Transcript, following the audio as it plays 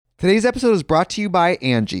Today's episode is brought to you by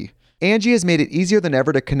Angie. Angie has made it easier than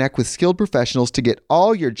ever to connect with skilled professionals to get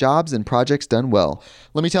all your jobs and projects done well.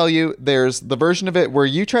 Let me tell you, there's the version of it where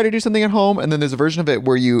you try to do something at home, and then there's a version of it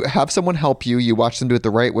where you have someone help you, you watch them do it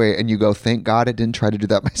the right way, and you go, thank God I didn't try to do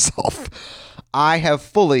that myself. I have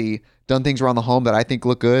fully done things around the home that I think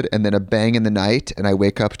look good, and then a bang in the night, and I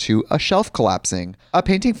wake up to a shelf collapsing, a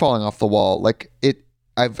painting falling off the wall.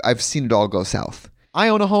 I've seen it all go south. I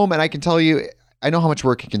own a home, and I can tell you, I know how much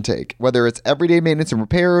work it can take. Whether it's everyday maintenance and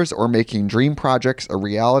repairs or making dream projects a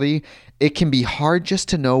reality, it can be hard just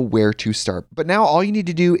to know where to start. But now all you need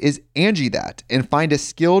to do is Angie that and find a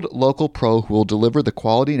skilled local pro who will deliver the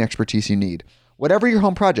quality and expertise you need. Whatever your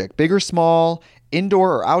home project, big or small,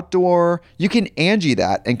 indoor or outdoor, you can Angie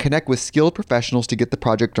that and connect with skilled professionals to get the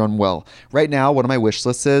project done well. Right now, one of my wish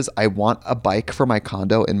lists is I want a bike for my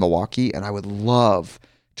condo in Milwaukee, and I would love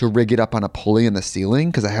to rig it up on a pulley in the ceiling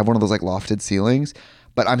because I have one of those like lofted ceilings,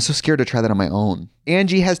 but I'm so scared to try that on my own.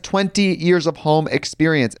 Angie has 20 years of home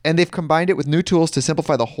experience, and they've combined it with new tools to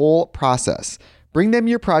simplify the whole process. Bring them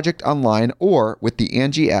your project online or with the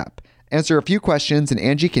Angie app. Answer a few questions and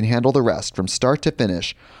Angie can handle the rest from start to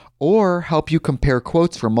finish, or help you compare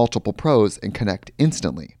quotes from multiple pros and connect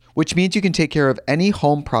instantly, which means you can take care of any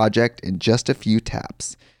home project in just a few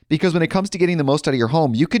taps. Because when it comes to getting the most out of your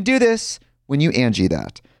home, you can do this when you Angie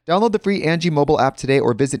that. Download the free Angie mobile app today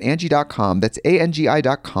or visit Angie.com. That's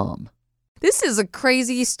ANGI.com. This is a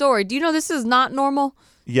crazy story. Do you know this is not normal?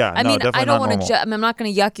 Yeah, I mean, definitely I don't want to. I'm not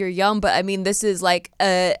going to yuck your yum, but I mean, this is like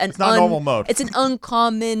It's not normal mode. It's an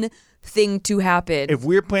uncommon thing to happen. If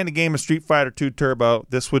we were playing a game of Street Fighter 2 Turbo,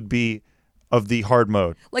 this would be of the hard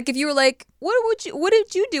mode. Like if you were like, what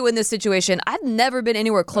did you do in this situation? I've never been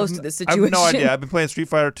anywhere close to this situation. I have no idea. I've been playing Street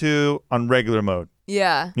Fighter 2 on regular mode.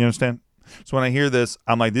 Yeah. You understand? So when I hear this,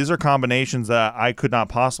 I'm like, these are combinations that I could not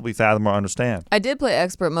possibly fathom or understand. I did play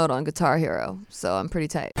expert mode on Guitar Hero, so I'm pretty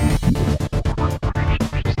tight.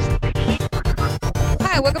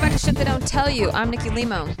 Hi, welcome back to Shit They Don't Tell You. I'm Nikki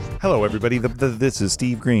Limo. Hello, everybody. This is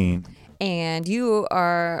Steve Green. And you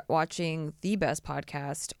are watching the best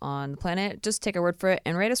podcast on the planet. Just take our word for it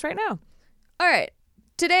and rate us right now. All right.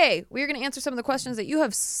 Today, we are going to answer some of the questions that you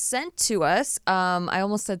have sent to us. I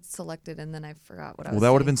almost said selected, and then I forgot what I was Well,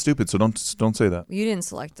 that would have saying. been stupid, so don't say that. You didn't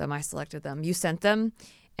select them. I selected them. You sent them,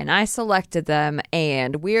 and I selected them,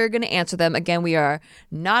 and we're going to answer them. Again, we are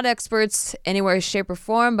not experts anywhere, shape, or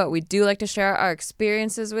form, but we do like to share our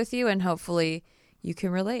experiences with you, and hopefully you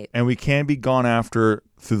can relate. And we can be gone after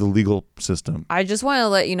through the legal system. I just want to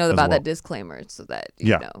let you know about well. that disclaimer so that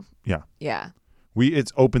you know. Yeah. Yeah.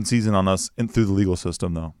 It's open season on us and through the legal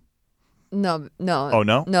system, though. No. Oh,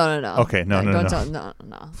 no? No. Okay, no. Don't tell. No.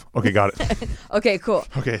 Okay, got it. Okay, cool.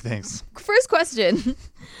 Okay, thanks. First question.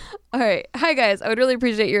 All right. Hi, guys. I would really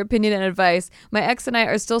appreciate your opinion and advice. My ex and I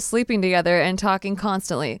are still sleeping together and talking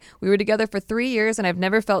constantly. We were together for 3 years, and I've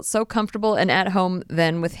never felt so comfortable and at home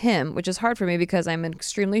than with him, which is hard for me because I'm an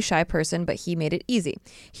extremely shy person, but he made it easy.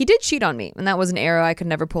 He did cheat on me, and that was an arrow I could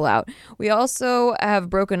never pull out. We also have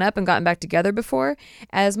broken up and gotten back together before.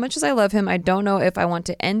 As much as I love him, I don't know if I want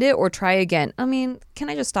to end it or try again. I mean, can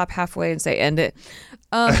I just stop halfway and say end it?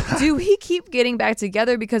 Do we keep getting back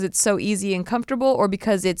together because it's so easy and comfortable, or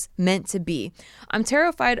because it's meant to be? I'm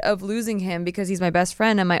terrified of losing him because he's my best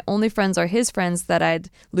friend and my only friends are his friends that I'd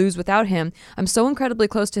lose without him. I'm so incredibly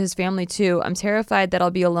close to his family too. I'm terrified that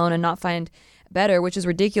I'll be alone and not find better, which is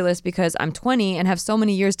ridiculous because I'm 20 and have so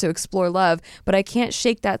many years to explore love, but I can't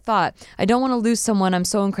shake that thought. I don't want to lose someone I'm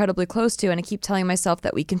so incredibly close to, and I keep telling myself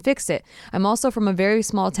that we can fix it. I'm also from a very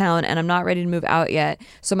small town and I'm not ready to move out yet,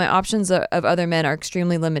 so my options of other men are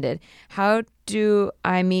extremely limited. How do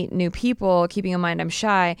I meet new people, keeping in mind I'm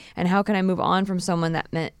shy, and how can I move on from someone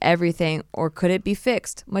that meant everything, or could it be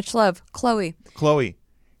fixed? Much love, Chloe.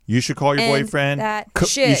 You should call your End boyfriend. that You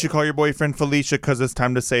shit. should call your boyfriend Felicia because it's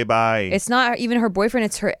time to say bye. It's not even her boyfriend,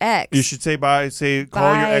 it's her ex. You should say bye. Call your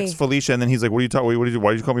Bye. ex Felicia, and then he's like, "What are you talking?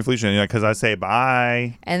 Why did you call me Felicia?" And you're like, "Because I say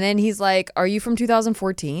bye." And then he's like, are you from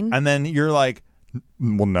 2014? And then you're like,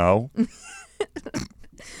 "Well, no."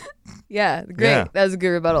 Yeah, great. Yeah. That was a good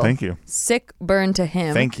rebuttal. Thank you. Sick burn to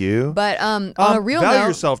him. Thank you. But on a real value note,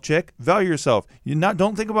 yourself, chick. Value yourself.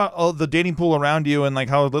 Don't think about the dating pool around you and like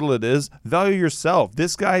how little it is. Value yourself.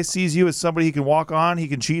 This guy sees you as somebody he can walk on, he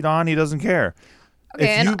can cheat on, he doesn't care.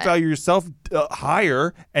 Okay, if you and value yourself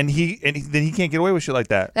higher, and then he can't get away with shit like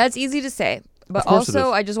that. that's easy to say. But Of course it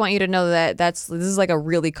also, is. I just want you to know that this is like a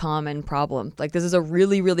really common problem. Like this is a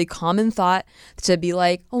really, really common thought to be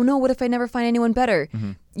like, oh no, what if I never find anyone better?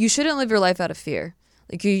 Mm-hmm. You shouldn't live your life out of fear.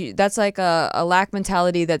 Like that's like a lack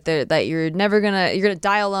mentality that you're gonna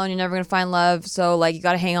die alone. You're never gonna find love. So like you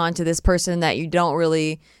got to hang on to this person that you don't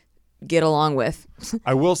really get along with.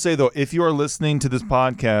 I will say, though, if you are listening to this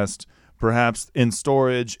podcast, perhaps in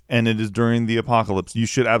storage, and it is during the apocalypse, you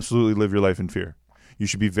should absolutely live your life in fear. You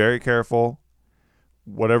should be very careful.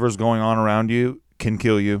 Whatever's going on around you can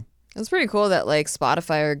kill you. It's pretty cool that like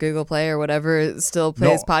Spotify or Google Play or whatever still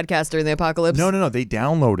plays podcasts during the apocalypse. No. They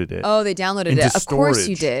downloaded it. Oh, they downloaded into it. Of course storage.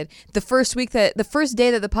 you did. The first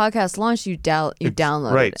day that the podcast launched, you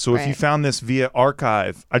downloaded Right. it. So if you found this via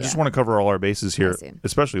archive, I just want to cover all our bases here, see.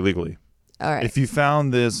 especially legally. All right. If you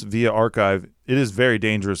found this via archive, it is very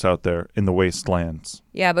dangerous out there in the wastelands.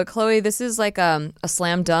 Yeah, but Chloe, this is like a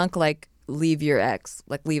slam dunk. Like leave your ex.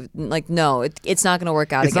 No, it's not going to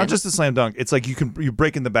work out. It's again. not just a slam dunk. It's like you're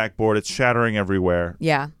breaking the backboard. It's shattering everywhere.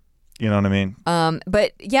 Yeah. You know what I mean?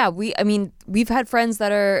 But yeah, we've had friends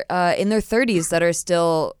that are in their 30s that are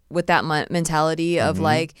still with that mentality of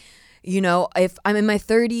like, you know, if I'm in my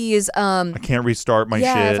 30s, I can't restart my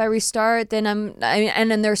yeah, shit. if I restart, then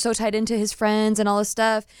and then they're so tied into his friends and all this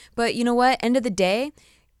stuff. But you know what? End of the day,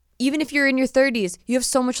 even if you're in your 30s, you have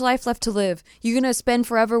so much life left to live. You're going to spend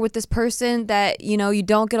forever with this person that, you know, you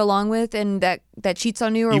don't get along with and that cheats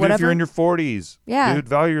on you or Even whatever. if you're in your 40s. Yeah. Dude,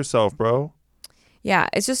 value yourself, bro. Yeah,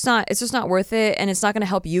 it's just not worth it, and it's not going to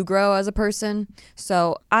help you grow as a person.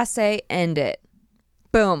 So I say end it.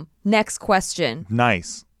 Boom. Next question.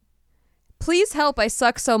 Nice. Please help, I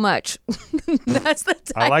suck so much. That's the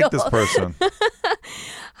title. I like this person.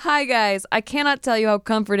 Hi, guys. I cannot tell you how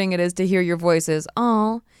comforting it is to hear your voices.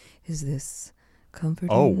 Oh, is this comforting?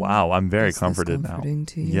 Oh, wow. I'm very Is this comforted comforting now.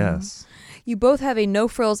 to you? Yes. You both have a no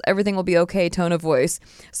frills, everything will be okay tone of voice.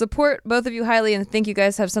 Support both of you highly and think you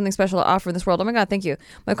guys have something special to offer in this world. Oh my God, thank you.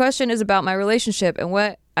 My question is about my relationship and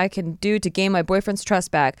what I can do to gain my boyfriend's trust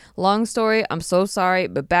back. Long story, I'm so sorry,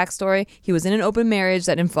 but backstory, he was in an open marriage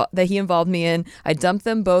that he involved me in. I dumped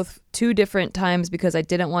them both 2 different times because I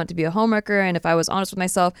didn't want to be a homewrecker, and if I was honest with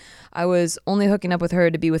myself, I was only hooking up with her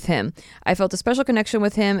to be with him. I felt a special connection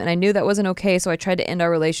with him, and I knew that wasn't okay, so I tried to end our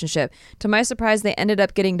relationship. To my surprise, they ended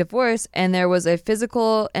up getting divorced, and there was a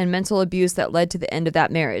physical and mental abuse that led to the end of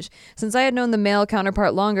that marriage. Since I had known the male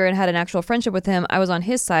counterpart longer and had an actual friendship with him, I was on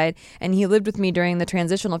his side, and he lived with me during the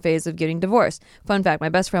transitional phase of getting divorced. Fun fact, my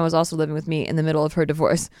best friend was also living with me in the middle of her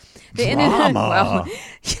divorce. They ended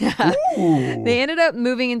up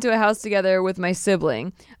moving into a house together with my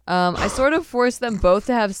sibling. I sort of forced them both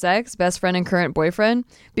to have sex, best friend and current boyfriend,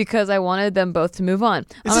 because I wanted them both to move on.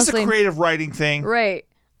 Is this a creative writing thing? Right.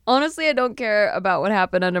 Honestly, I don't care about what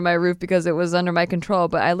happened under my roof because it was under my control,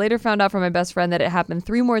 but I later found out from my best friend that it happened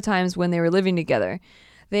 3 more times when they were living together.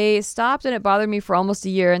 They stopped and it bothered me for almost a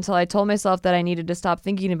year until I told myself that I needed to stop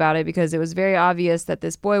thinking about it because it was very obvious that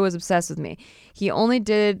this boy was obsessed with me. He only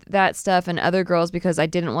did that stuff and other girls because I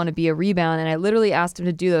didn't want to be a rebound, and I literally asked him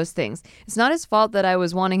to do those things. It's not his fault that I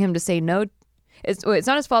was wanting him to say no. It's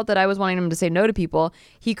not his fault that I was wanting him to say no to people.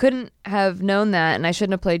 He couldn't have known that, and I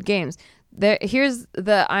shouldn't have played games. Here's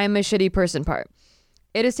the I'm a shitty person part.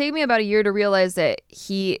 It has taken me about a year to realize that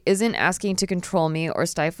he isn't asking to control me or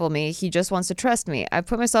stifle me. He just wants to trust me. I've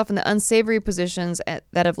put myself in the unsavory positions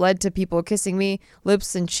that have led to people kissing me,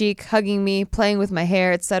 lips and cheek, hugging me, playing with my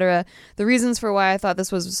hair, etc. The reasons for why I thought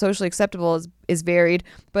this was socially acceptable is varied,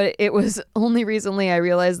 but it was only recently I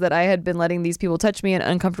realized that I had been letting these people touch me in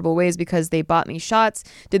uncomfortable ways because they bought me shots,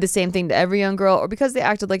 did the same thing to every young girl, or because they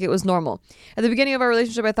acted like it was normal. At the beginning of our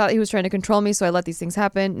relationship, I thought he was trying to control me, so I let these things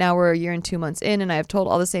happen. Now we're a year and 2 months in, and I have told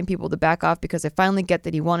all the same people to back off because I finally get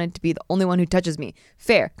that he wanted to be the only one who touches me.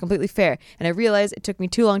 Fair, completely fair. And I realized it took me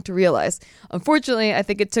too long to realize. Unfortunately, I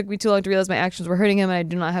think it took me too long to realize my actions were hurting him, and I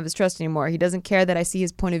do not have his trust anymore. He doesn't care that I see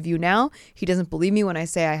his point of view now. He doesn't believe me when I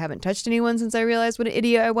say I haven't touched anyone since I realized what an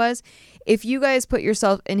idiot I was. If you guys put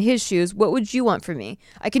yourself in his shoes, what would you want from me?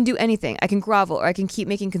 I can do anything. I can grovel, or I can keep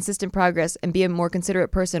making consistent progress and be a more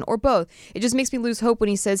considerate person, or both. It just makes me lose hope when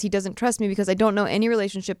he says he doesn't trust me because I don't know any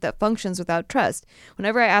relationship that functions without trust.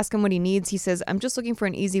 Whenever I ask him what he needs, he says, I'm just looking for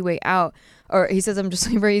an easy way out. Or he says, I'm just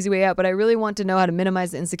looking for an easy way out, but I really want to know how to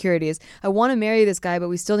minimize the insecurities. I want to marry this guy, but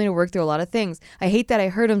we still need to work through a lot of things. I hate that I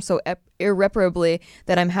hurt him so irreparably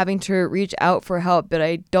that I'm having to reach out for help, but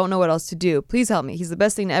I don't know what else to do. Please help me. He's the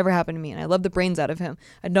best thing to ever happen to me, and I love the brains out of him.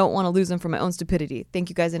 I don't want to lose him for my own stupidity. Thank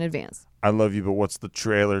you guys in advance. I love you, but what's the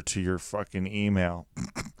trailer to your fucking email?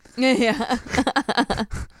 Yeah.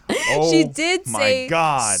 Oh, she did my say,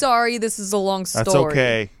 God. Sorry, this is a long story. That's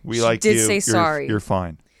okay. We she like did you. say You're- sorry. You're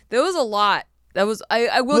fine. There was a lot. That was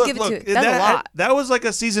I will give it to you. That's a lot. That was like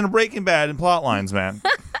a season of Breaking Bad in plot lines, man.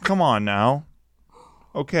 Come on now.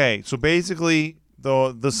 Okay, so basically,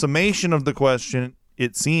 the summation of the question,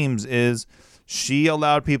 it seems, is she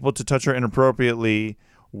allowed people to touch her inappropriately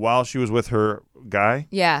while she was with her guy.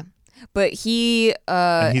 Yeah. but he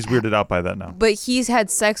and he's weirded out by that now. but he's had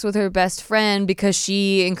sex with her best friend because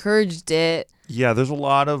she encouraged it. Yeah, there's a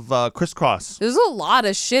lot of crisscross. There's a lot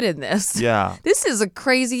of shit in this. Yeah. This is a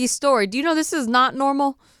crazy story. Do you know this is not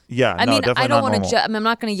normal? Yeah, I mean, definitely I don't want to. I'm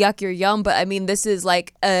not going to yuck your yum, but I mean, this is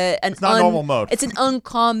like it's not normal mode. It's an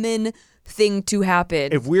uncommon thing to happen.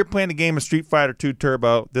 If we were playing a game of Street Fighter 2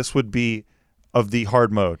 Turbo, this would be of the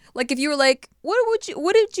hard mode. Like if you were like,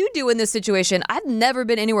 what did you do in this situation? I've never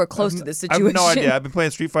been anywhere close to this situation. I have no idea. I've been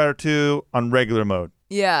playing Street Fighter 2 on regular mode.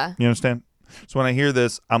 Yeah. You understand? So when I hear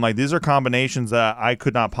this, I'm like, these are combinations that I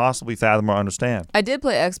could not possibly fathom or understand. I did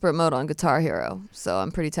play expert mode on Guitar Hero, so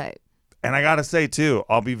I'm pretty tight. And I gotta say too,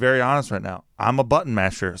 I'll be very honest right now. I'm a button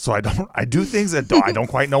masher, so I do things that I don't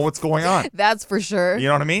quite know what's going on. That's for sure. You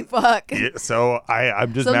know what I mean? Fuck. Yeah, so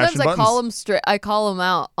I'm just Sometimes mashing buttons. I call him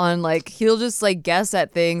out on like he'll just like guess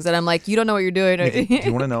at things, and I'm like, you don't know what you're doing. Nikki, do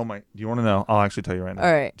you want to know Do you want to know? I'll actually tell you right now.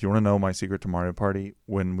 All right. Do you want to know my secret to Mario Party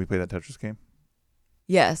when we play that Tetris game?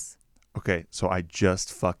 Yes. Okay, so I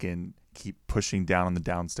just fucking keep pushing down on the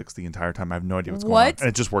down sticks the entire time. I have no idea what's going What? on. And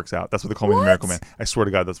it just works out. That's what they call me the Miracle Man. I swear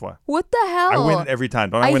to God, that's why. What the hell? I win it every time.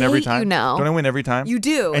 Don't I win every hate time? you now. Don't I win every time? You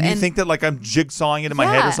do. And you think that like I'm jigsawing it in my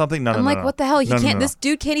head or something? No, I'm like, no. what the hell? No, no. This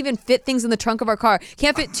dude can't even fit things in the trunk of our car.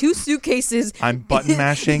 Can't fit 2 suitcases. I'm button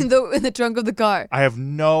mashing. in the trunk of the car. I have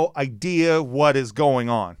no idea what is going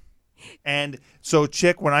on. And so,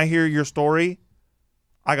 chick, when I hear your story,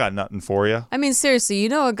 I got nothing for you. I mean, seriously, you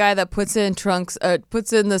know a guy that puts in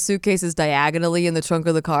the suitcases diagonally in the trunk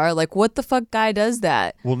of the car? Like, what the fuck guy does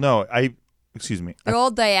that? Well, no, excuse me. They're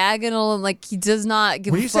all diagonal and like he does not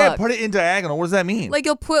give When a you fuck. say I put it in diagonal, what does that mean? Like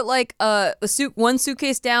you'll put like one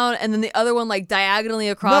suitcase down and then the other one like diagonally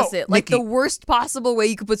across No, it. Like Nikki. the worst possible way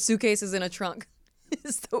you could put suitcases in a trunk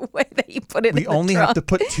is the way that you put it we in the only trunk. have to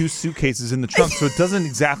put 2 suitcases in the trunk, so it doesn't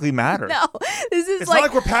exactly matter. No, this is It's like, not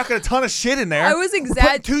like we're packing a ton of shit in there. I was We're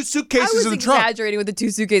putting 2 I suitcases was in the trunk. exaggerating with the 2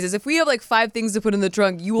 suitcases. If we have like 5 things to put in the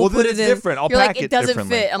trunk, you will Well, put then it it's in. different. I'll You're pack like, it it doesn't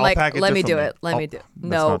differently. fit. I'm I'll like, pack it let me do differently. it. Let me do it. That's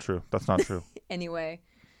No. not true. That's not true. Anyway.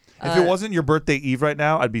 If it wasn't your birthday eve right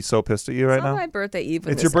now, I'd be so pissed at you right It's not now. my birthday eve.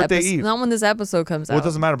 when It's your this birthday episode- eve. Not when this episode comes Well, out. it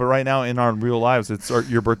doesn't matter, but right now in our real lives, it's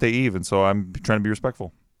your birthday eve, and so I'm trying to be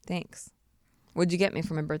respectful. Thanks. What'd you get me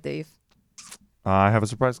for my birthday eve? I have a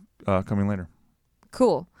surprise coming later.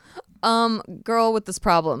 Cool. Girl with this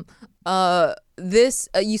problem.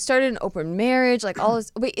 You started an open marriage, like all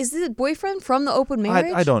this. Wait, is this a boyfriend from the open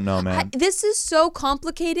marriage? I don't know, man. This is so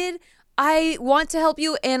complicated. I want to help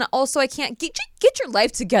you, and also I can't get your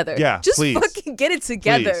life together. Yeah, just please. fucking get it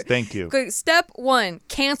together. Please, thank you. Okay, step 1,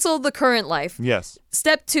 cancel the current life. Yes.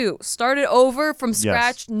 Step 2, start it over from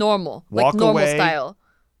scratch, normal, like Walk normal away. style.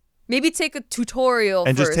 Maybe take a tutorial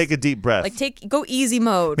And first. just take a deep breath. Like go easy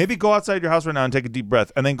mode. Maybe go outside your house right now and take a deep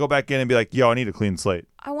breath, and then go back in and be like, yo, I need a clean slate.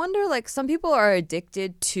 I wonder, like, some people are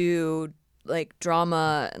addicted to like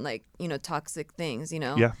drama and like, you know, toxic things, you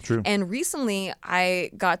know? Yeah, true. And recently I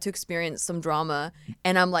got to experience some drama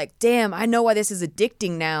and I'm like, damn, I know why this is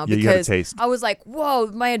addicting now. Yeah, because you had a taste. I was like, whoa,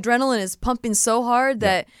 my adrenaline is pumping so hard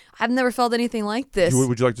that I've never felt anything like this.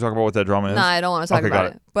 Would you like to talk about what that drama is? Nah, I don't want to talk Okay, about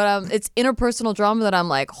got it. But it's interpersonal drama that I'm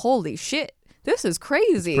like, holy shit. This is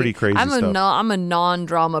crazy. It's pretty crazy I'm stuff. I'm a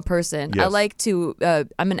non-drama person. I Yes. like to.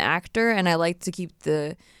 I'm an actor, and I like to keep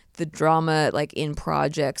the drama like in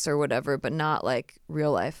projects or whatever, but not like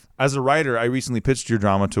real life. As a writer, I recently pitched your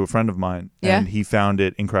drama to a friend of mine, Yeah? and he found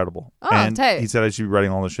it incredible. Oh, and tight. he said I should be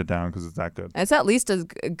writing all this shit down because it's that good. It's at least as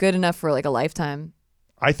good enough for like a lifetime.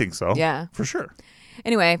 I think so. Yeah. For sure.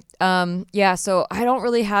 Anyway, yeah. So I don't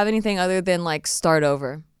really have anything other than like start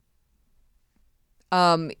over.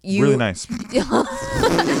 Really nice.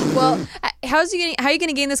 Well, how are you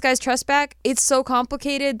gonna gain this guy's trust back? It's so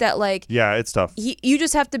complicated that like Yeah, it's tough. you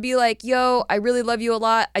just have to be like, yo, I really love you a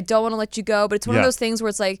lot. I don't want to let you go. But it's one of Yeah. those things where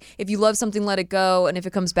it's like, if you love something, let it go. And if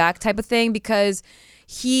it comes back type of thing, because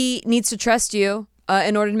he needs to trust you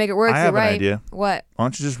in order to make it work. I You're have an right. idea. What? Why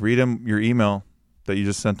don't you just read him your email that you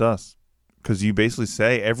just sent us? Because you basically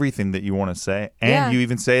say everything that you want to say. And Yeah. you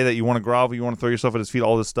even say that you want to grovel, you want to throw yourself at his feet,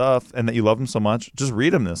 all this stuff, and that you love him so much. Just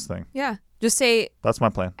read him this thing. Yeah. Just say, That's my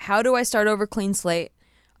plan. how do I start over clean slate?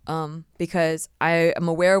 Because I am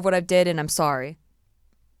aware of what I've did and I'm sorry.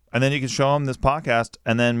 And then you can show him this podcast,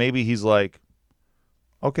 and then maybe he's like,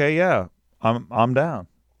 okay, yeah, I'm down.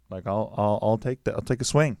 Like I'll take that. I'll take a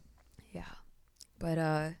swing. Yeah.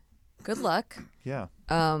 But good luck. Yeah.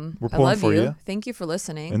 We're We're I pulling love for you. you. Thank you for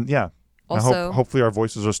listening. And yeah. I Also- hopefully our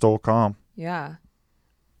voices are still calm. Yeah.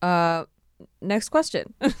 Next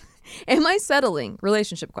question. Am I settling?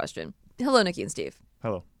 Relationship question. Hello, Nikki and Steve.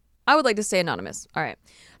 Hello. I would like to stay anonymous. All right.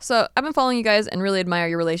 So I've been following you guys and really admire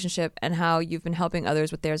your relationship and how you've been helping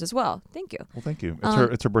others with theirs as well. Thank you. Well, thank you.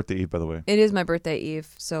 It's her birthday eve, by the way. It is my birthday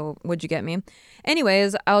eve, so what'd you get me?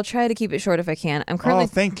 Anyways, I'll try to keep it short if I can. I'm currently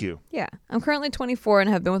thank you. Yeah, I'm currently 24 and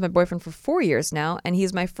have been with my boyfriend for 4 years now, and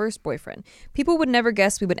he's my first boyfriend. People would never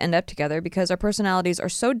guess we would end up together because our personalities are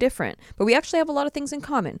so different, but we actually have a lot of things in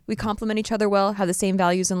common. We complement each other well, have the same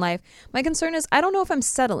values in life. My concern is I don't know if I'm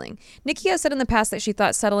settling. Nikki has said in the past that she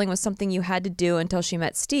thought settling was something you had to do until she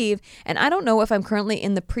met Steve, and I don't know if I'm currently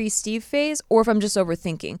in the pre-Steve phase or if I'm just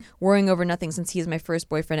overthinking, worrying over nothing since he's my first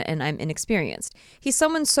boyfriend and I'm inexperienced. He's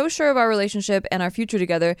someone so sure of our relationship and our future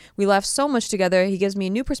together. We laugh so much together. He gives me a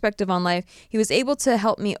new perspective on life. He was able to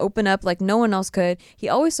help me open up like no one else could. He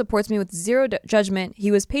always supports me with zero judgment. He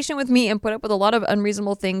was patient with me and put up with a lot of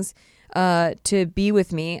unreasonable things to be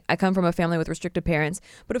with me. I come from a family with restricted parents,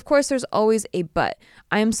 but of course there's always a but.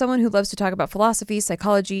 I am someone who loves to talk about philosophy,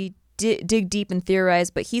 psychology, dig deep and theorize,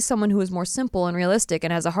 but he's someone who is more simple and realistic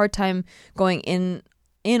and has a hard time going in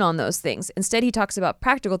on those things. Instead, he talks about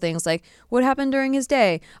practical things like what happened during his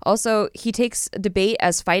day. Also, he takes debate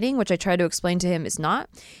as fighting, which I try to explain to him is not.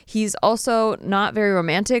 He's also not very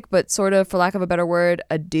romantic, but sort of, for lack of a better word,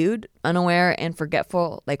 a dude, unaware and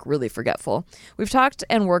forgetful, like really forgetful. We've talked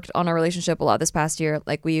and worked on our relationship a lot this past year.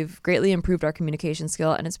 Like we've greatly improved our communication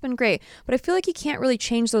skill and it's been great, but I feel like he can't really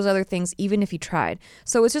change those other things even if he tried.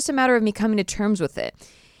 So it's just a matter of me coming to terms with it.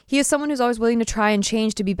 He is someone who's always willing to try and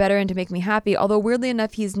change to be better and to make me happy, although weirdly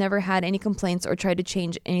enough, he's never had any complaints or tried to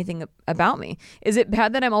change anything about me. Is it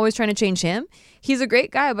bad that I'm always trying to change him? He's a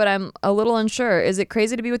great guy, but I'm a little unsure. Is it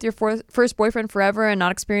crazy to be with your first boyfriend forever and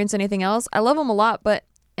not experience anything else? I love him a lot, but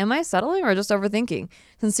am I settling or just overthinking?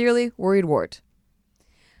 Sincerely, Worried Wart.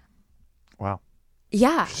 Wow.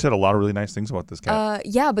 Yeah. She said a lot of really nice things about this cat.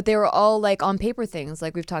 Yeah, but they were all like on paper things,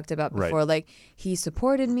 like we've talked about before. Right. Like he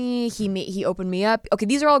supported me, he opened me up. Okay,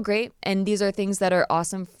 these are all great, and these are things that are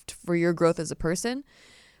awesome for your growth as a person.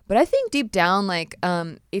 But I think deep down, like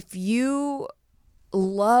if you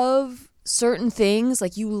love certain things,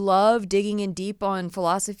 like you love digging in deep on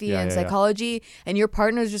philosophy and psychology, and your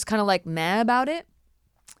partner's just kind of like mad about it.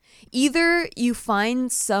 Either you find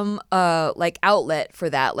some like outlet for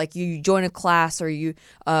that, like you join a class or you're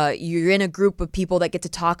in a group of people that get to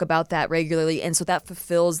talk about that regularly, and so that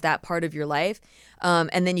fulfills that part of your life,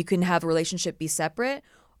 and then you can have a relationship be separate,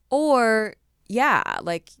 or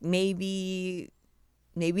like maybe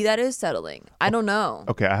that is settling. I don't know.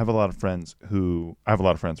 Okay, I have a lot of friends,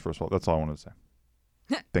 first of all. That's all I wanted to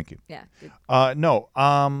say. Thank you. Yeah. No,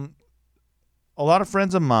 a lot of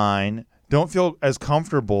friends of mine don't feel as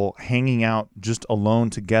comfortable hanging out just alone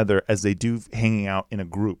together as they do hanging out in a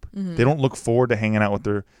group. Mm-hmm. They don't look forward to hanging out with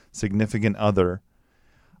their significant other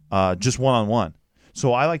just one-on-one.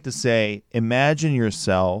 So I like to say, imagine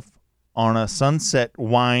yourself on a sunset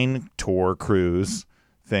wine tour cruise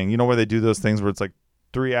thing. You know where they do those things where it's like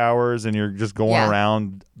 3 hours and you're just going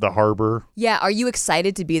around the harbor. Yeah. Are you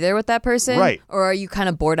excited to be there with that person? Right. Or are you kind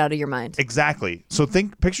of bored out of your mind? Exactly. So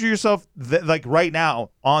picture yourself like right now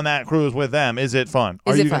on that cruise with them. Is it fun?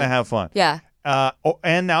 Are you going to have fun? Yeah.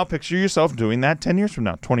 And now picture yourself doing that 10 years from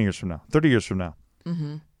now, 20 years from now, 30 years from now.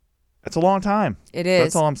 Mm-hmm. It's a long time. It is.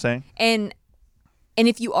 That's all I'm saying. And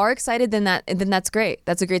if you are excited, then that's great.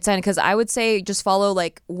 That's a great sign, because I would say just follow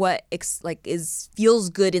like what feels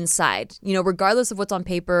good inside. You know, regardless of what's on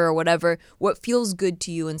paper or whatever, what feels good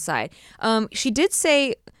to you inside. She did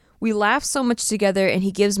say we laugh so much together, and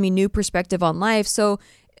he gives me new perspective on life. So,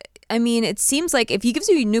 I mean, it seems like if he gives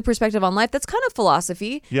you a new perspective on life, that's kind of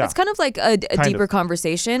philosophy. Yeah, it's kind of like a deeper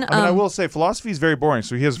conversation. I mean, I will say philosophy is very boring,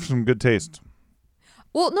 so he has some good taste.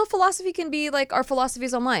 Well, no, philosophy can be like our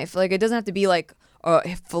philosophies on life. Like it doesn't have to be like a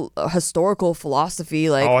historical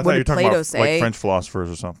philosophy, like what did Plato say? Like French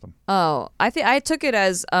philosophers or something. Oh, I took it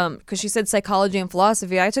as because she said psychology and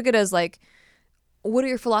philosophy. I took it as like, what are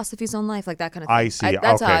your philosophies on life, like that kind of thing. I see.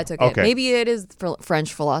 That's how I took it. Maybe it is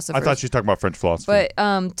French philosophers. I thought she was talking about French philosophy.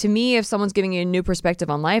 But to me, if someone's giving you a new perspective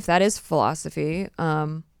on life, that is philosophy.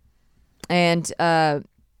 And I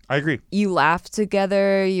agree. You laugh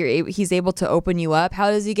together. He's able to open you up.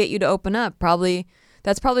 How does he get you to open up?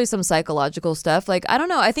 That's probably some psychological stuff. Like, I don't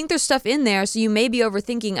know. I think there's stuff in there, so you may be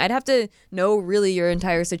overthinking. I'd have to know really your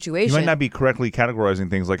entire situation. You might not be correctly categorizing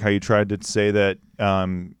things, like how you tried to say that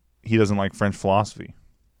he doesn't like French philosophy.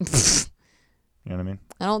 You know what I mean?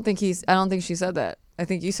 I don't think she said that. I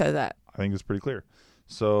think you said that. I think it's pretty clear.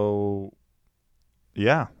 So,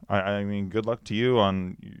 yeah. I mean, good luck to you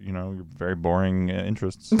on, your very boring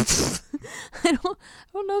interests. I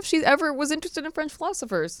don't know if she ever was interested in French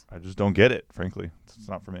philosophers. I just don't get it, frankly. It's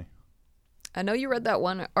not for me. I know you read that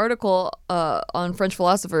one article on French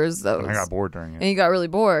philosophers, though. And I got bored during And it. you got really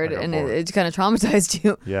bored, and bored. it kind of traumatized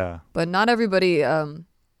you. Yeah. But not everybody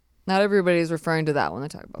is referring to that when they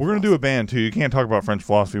talk about We're going to do a ban, too. You can't talk about French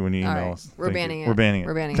philosophy when you All email right. us. We're Thank banning you. it. We're banning it.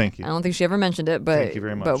 We're banning Thank it. you. I don't think she ever mentioned it, but Thank you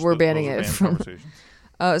very much. but we're banning Those are it banned from.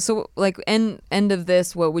 conversations. So like end of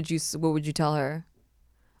this, what would you tell her?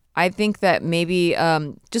 I think that maybe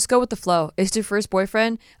just go with the flow. It's your first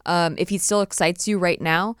boyfriend. If he still excites you right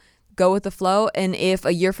now, go with the flow. And if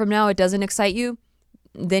a year from now it doesn't excite you,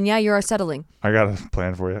 then yeah, you are settling. I got a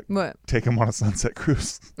plan for you. What? Take him on a sunset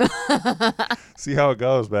cruise. See how it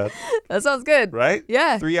goes, man. That sounds good. Right?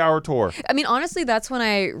 Yeah. 3-hour tour. I mean, honestly, that's when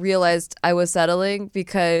I realized I was settling,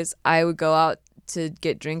 because I would go out to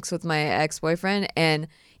get drinks with my ex-boyfriend, and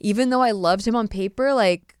even though I loved him on paper,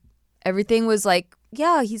 like everything was like,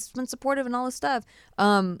 yeah, he's been supportive and all this stuff.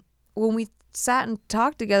 When we sat and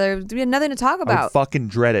talked together, we had nothing to talk I would about. fucking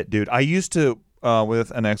dread it, dude. I used to,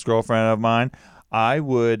 with an ex-girlfriend of mine, I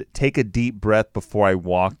would take a deep breath before I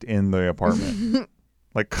walked in the apartment.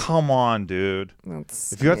 Like, come on, dude.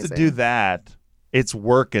 That's If you have to do amazing. that, it's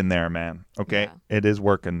work in there, man. Okay? Yeah. It is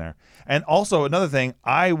work in there. And also, another thing,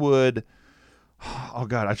 I would, oh,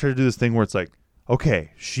 God, I try to do this thing where it's like,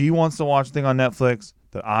 okay, she wants to watch a thing on Netflix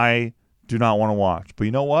that I do not want to watch. But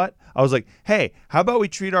you know what? I was like, hey, how about we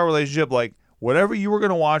treat our relationship like whatever you were going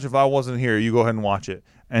to watch if I wasn't here, you go ahead and watch it.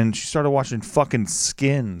 And she started watching fucking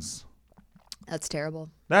Skins. That's terrible.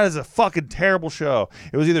 That is a fucking terrible show.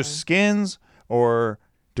 It was either Skins or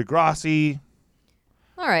Degrassi.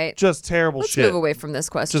 All right. Just terrible Let's shit. move away from this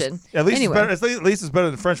question. Just, at least Anyway, it's better. At least it's better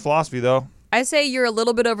than French philosophy, though. I say you're a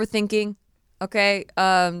little bit overthinking. Okay,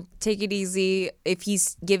 take it easy. If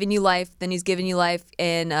he's giving you life, then he's giving you life,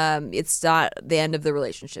 and it's not the end of the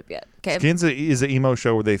relationship yet. Okay. Skins is an emo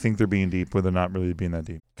show where they think they're being deep, where they're not really being that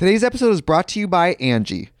deep. Today's episode is brought to you by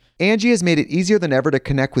Angie. Angie has made it easier than ever to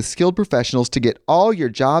connect with skilled professionals to get all your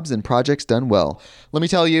jobs and projects done well. Let me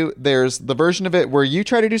tell you, there's the version of it where you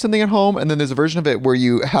try to do something at home, and then there's a version of it where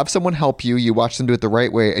you have someone help you, you watch them do it the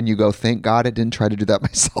right way, and you go, thank God I didn't try to do that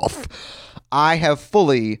myself. I have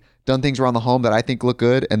fully done things around the home that I think look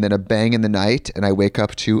good, and then a bang in the night, and I wake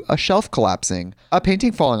up to a shelf collapsing, a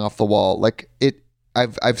painting falling off the wall. Like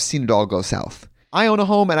I've seen it all go south. I own a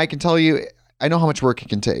home, and I can tell you, I know how much work it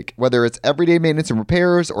can take. Whether it's everyday maintenance and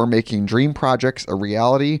repairs or making dream projects a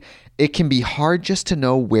reality, it can be hard just to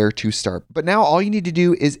know where to start. But now all you need to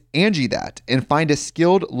do is Angie that and find a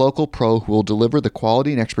skilled local pro who will deliver the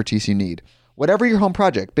quality and expertise you need. Whatever your home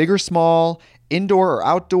project, big or small, indoor or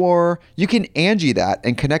outdoor, you can Angie that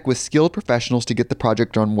and connect with skilled professionals to get the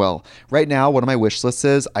project done well. Right now, one of my wish lists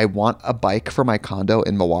is I want a bike for my condo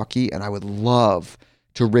in Milwaukee, and I would love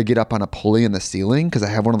to rig it up on a pulley in the ceiling because I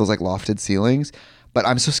have one of those like lofted ceilings, but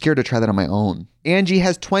I'm so scared to try that on my own. Angie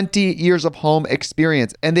has 20 years of home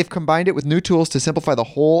experience, and they've combined it with new tools to simplify the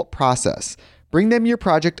whole process. Bring them your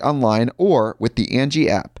project online or with the Angie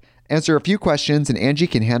app. Answer a few questions and Angie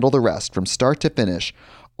can handle the rest from start to finish,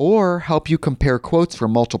 or help you compare quotes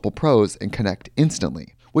from multiple pros and connect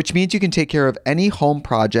instantly, which means you can take care of any home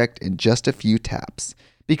project in just a few taps.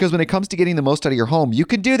 Because when it comes to getting the most out of your home, you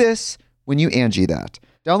can do this when you Angie that.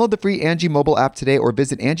 Download the free Angie mobile app today or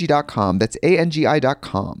visit Angie.com. That's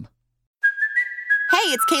ANGI.com. Hey,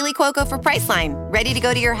 it's Kaylee Cuoco for Priceline. Ready to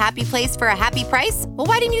go to your happy place for a happy price? Well,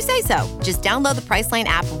 why didn't you say so? Just download the Priceline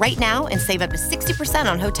app right now and save up to 60%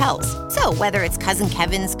 on hotels. So whether it's Cousin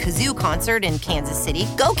Kevin's Kazoo Concert in Kansas City,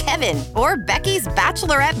 go Kevin, or Becky's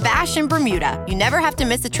Bachelorette Bash in Bermuda, you never have to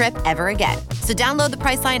miss a trip ever again. So download the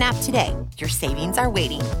Priceline app today. Your savings are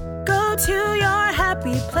waiting. Go to your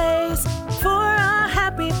happy place for a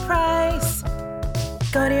happy price.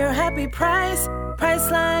 Go to your happy price,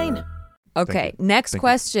 Priceline. Okay, next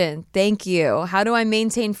question. Thank you. How do I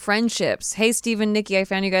maintain friendships? Hey, Steve and Nikki, I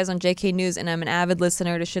found you guys on JK News, and I'm an avid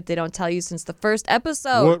listener to shit they don't tell you since the first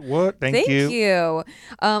episode. What? Thank you.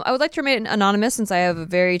 I would like to remain anonymous since I have a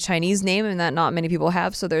very Chinese name and that not many people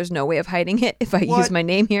have, so there's no way of hiding it if I What? use my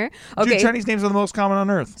name here. Okay, Dude, Chinese names are the most common on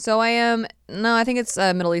earth. so I am, no, I think it's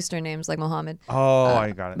Middle Eastern names like Mohammed. Oh,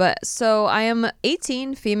 I got it. But so I am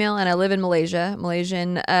 18, female, and I live in Malaysia.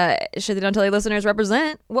 Malaysian, shit they don't tell you listeners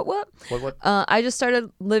represent. What? I just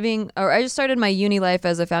started my uni life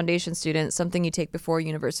as a foundation student, something you take before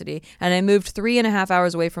university. And I moved 3.5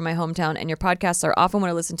 hours away from my hometown, and your podcasts are often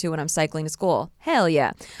what I listen to when I'm cycling to school. Hell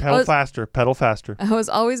yeah. Pedal faster. I was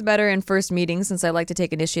always better in first meetings since I like to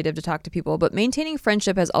take initiative to talk to people, but maintaining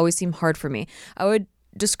friendship has always seemed hard for me. I would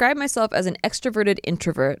describe myself as an extroverted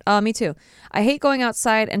introvert. Me too. I hate going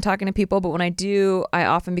outside and talking to people, but when I do, I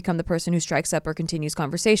often become the person who strikes up or continues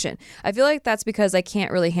conversation. I feel like that's because I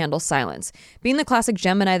can't really handle silence. Being the classic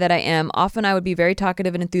Gemini that I am, often I would be very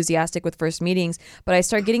talkative and enthusiastic with first meetings, but I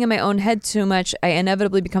start getting in my own head too much. I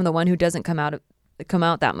inevitably become the one who doesn't come out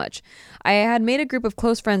that much. I had made a group of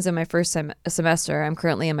close friends in my first semester. I'm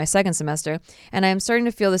currently in my second semester, and I am starting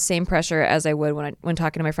to feel the same pressure as I would when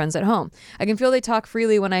talking to my friends at home. I can feel they talk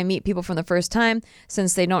freely when I meet people for the first time,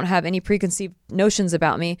 since they don't have any preconceived notions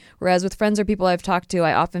about me, whereas with friends or people I've talked to,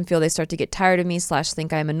 I often feel they start to get tired of me /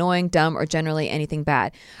 think I'm annoying, dumb, or generally anything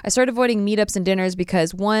bad. I started avoiding meetups and dinners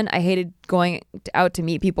because 1, I hated going out to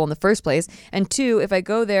meet people in the first place, and 2, if I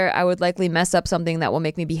go there, I would likely mess up something that will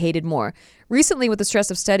make me be hated more. Recently, with the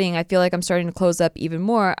stress of studying, I feel like I'm starting to close up even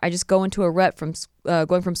more. I just go into a rut from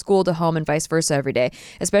going from school to home and vice versa every day,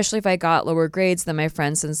 especially if I got lower grades than my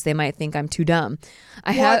friends, since they might think I'm too dumb.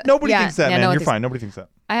 Nobody thinks that, man. You're fine. Nobody thinks that.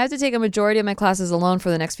 I have to take a majority of my classes alone for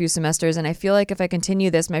the next few semesters, and I feel like if I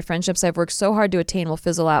continue this, my friendships I've worked so hard to attain will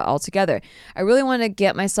fizzle out altogether. I really want to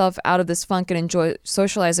get myself out of this funk and enjoy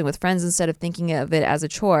socializing with friends instead of thinking of it as a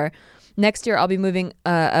chore. Next year, I'll be moving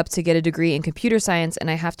up to get a degree in computer science,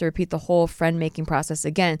 and I have to repeat the whole friend-making process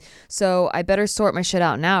again. So I better sort my shit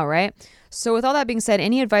out now, right? So with all that being said,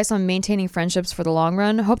 any advice on maintaining friendships for the long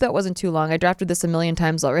run? Hope that wasn't too long. I drafted this a million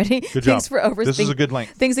times already. Good Thanks job. for overthinking. This is a good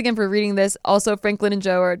length. Thanks again for reading this. Also, Franklin and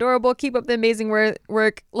Joe are adorable. Keep up the amazing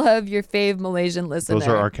work. Love, your fave Malaysian listener. Those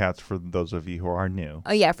are our cats for those of you who are new.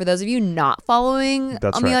 Oh, yeah. For those of you not following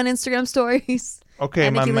me on Instagram stories.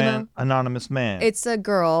 Okay, my man, anonymous man. It's a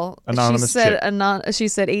girl. Anonymous chick. She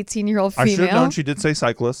said 18-year-old female. I should have known. She did say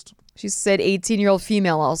cyclist. She said 18-year-old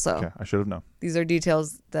female also. Okay, I should have known. These are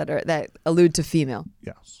details that allude to female.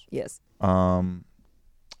 Yes. Yes. I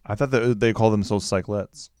thought that they call themselves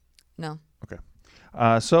cyclettes. No.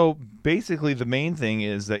 Okay. So basically, the main thing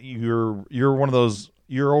is that you're one of those.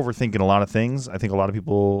 You're overthinking a lot of things. I think a lot of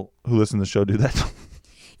people who listen to the show do that.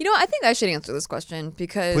 You know, I think I should answer this question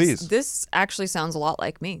because this actually sounds a lot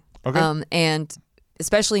like me. Okay. And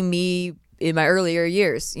especially me in my earlier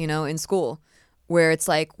years, in school, where it's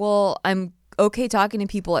like, well, I'm okay talking to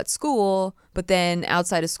people at school, but then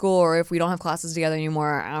outside of school, or if we don't have classes together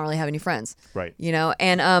anymore, I don't really have any friends. Right.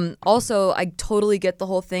 And also I totally get the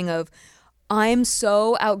whole thing of I'm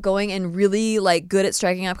so outgoing and really good at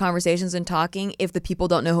striking up conversations and talking if the people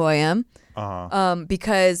don't know who I am.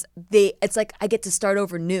 Because it's like I get to start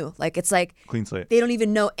over new. It's like clean slate. They don't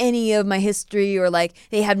even know any of my history, or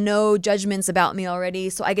they have no judgments about me already.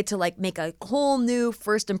 So I get to make a whole new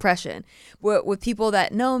first impression. With people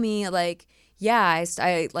that know me, I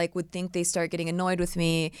would think they start getting annoyed with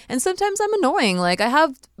me, and sometimes I'm annoying. I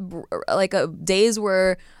have days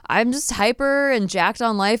where I'm just hyper and jacked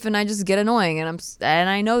on life, and I just get annoying, and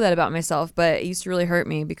I know that about myself. But it used to really hurt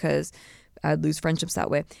me because I'd lose friendships that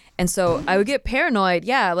way, and so I would get paranoid.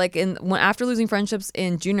 Yeah, after losing friendships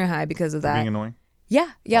in junior high because of that. Being annoying. Yeah,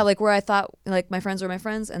 where I thought my friends were my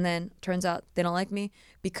friends, and then turns out they don't like me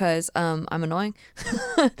because I'm annoying.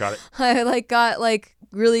 Got it. I got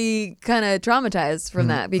really kind of traumatized from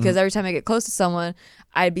that because every time I get close to someone,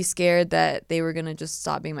 I'd be scared that they were gonna just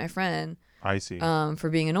stop being my friend. I see. For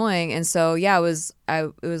being annoying, and so it was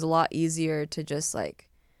a lot easier to just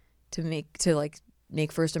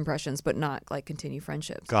make first impressions, but not continue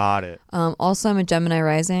friendships. Got it. Also, I'm a Gemini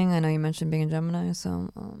rising. I know you mentioned being a Gemini, so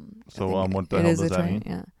what the hell does that mean?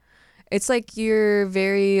 Yeah, it's you're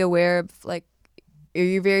very aware of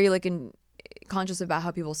you're very conscious about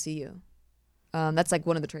how people see you. That's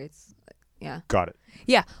one of the traits. Yeah. Got it.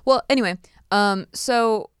 Yeah. Well, anyway,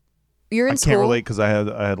 so you're in school. I can't relate because I had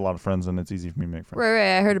a lot of friends, and it's easy for me to make friends.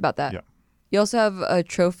 Right. I heard about that. Yeah. You also have a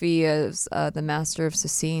trophy as the Master of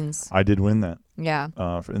Sasines. I did win that. Yeah.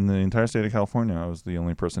 In the entire state of California, I was the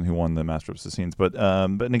only person who won the Master of Sasines. But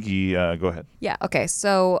Nikki, go ahead. Yeah. Okay.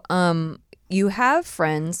 So you have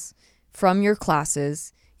friends from your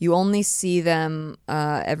classes. You only see them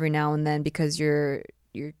every now and then because you're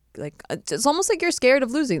it's almost like you're scared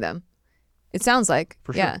of losing them. It sounds like.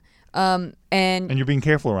 For sure. Yeah. And you're being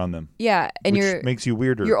careful around them. Yeah, and which makes you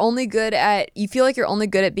weirder. You feel like you're only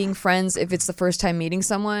good at being friends if it's the first time meeting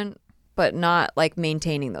someone, but not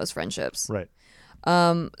maintaining those friendships. Right.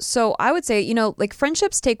 So I would say,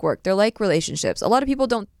 friendships take work. They're like relationships. A lot of people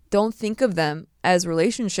don't think of them as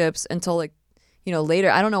relationships until later.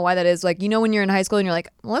 I don't know why that is. When you're in high school and you're like,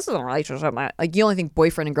 well, this is a relationship. You only think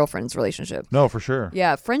boyfriend and girlfriend's relationship. No, for sure.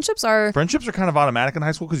 Yeah, friendships are kind of automatic in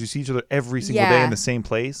high school because you see each other every single day in the same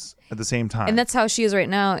place at the same time. And that's how she is right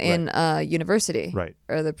now in university. Right.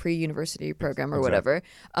 Or the pre-university program or whatever.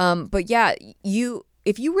 But yeah,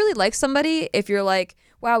 if you really like somebody, if you're like,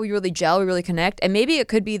 wow, we really gel, we really connect, and maybe it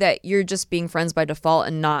could be that you're just being friends by default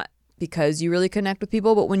and not because you really connect with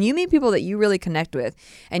people. But when you meet people that you really connect with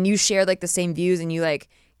and you share like the same views and you like,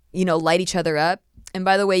 you know, light each other up. And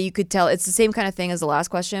by the way, you could tell it's the same kind of thing as the last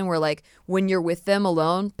question where like when you're with them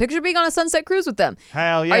alone, picture being on a sunset cruise with them.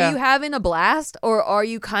 Hell yeah. Are you having a blast or are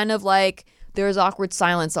you kind of like there's awkward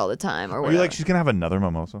silence all the time or Are whatever? you like, she's going to have another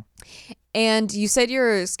mimosa? And you said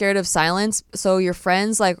you're scared of silence. So your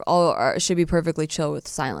friends like should be perfectly chill with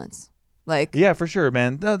silence. Like, Yeah, for sure,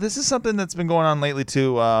 man. No, this is something that's been going on lately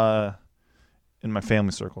too in my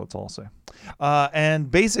family circle, that's all I'll say. And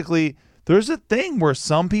basically, there's a thing where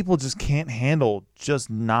some people just can't handle just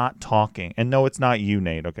not talking. And no, it's not you,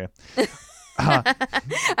 Nate, okay?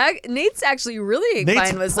 Nate's actually really Nate's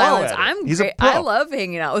fine with pro silence. at it. I'm He's a great. pro. I love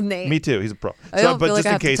hanging out with Nate. Me too. He's a pro. I don't but feel like just I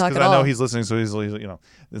in have to case, talk because at I know all. he's listening, so he's you know,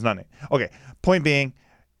 it's not Nate. Okay. Point being,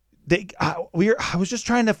 I was just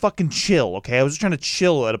trying to fucking chill. Okay, I was just trying to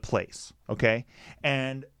chill at a place. Okay,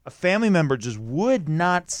 and a family member just would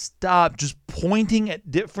not stop, just pointing at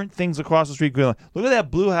different things across the street, going, "Look at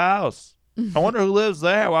that blue house. I wonder who lives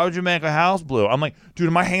there. Why would you make a house blue?" I'm like, dude,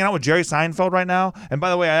 am I hanging out with Jerry Seinfeld right now? And by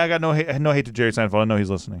the way, I got no hate to Jerry Seinfeld. I know he's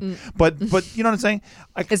listening. But you know what I'm saying?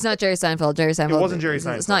 It's not Jerry Seinfeld. Jerry Seinfeld. It wasn't Jerry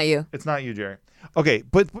Seinfeld. It's not you. It's not you, Jerry. Okay,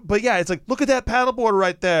 but yeah, it's like, look at that paddleboard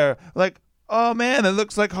right there. Like, oh man, it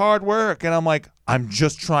looks like hard work. And I'm like, I'm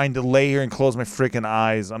just trying to lay here and close my freaking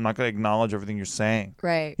eyes. I'm not going to acknowledge everything you're saying.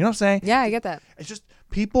 Right. You know what I'm saying? Yeah, I get that. It's just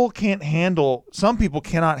some people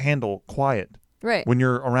cannot handle quiet. Right. When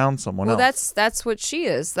you're around someone Well, else. that's what she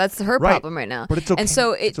is. That's her Right. problem right now. But it's okay. And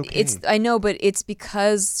so It's okay. I know, but it's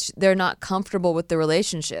because they're not comfortable with the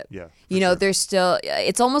relationship. Yeah, for You know, sure. they're still.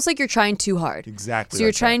 It's almost like you're trying too hard. Exactly. So you're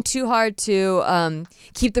like that. trying too hard to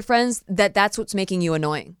keep the friends. That's what's making you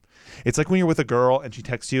annoying. It's like when you're with a girl and she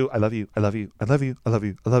texts you, "I love you, I love you, I love you, I love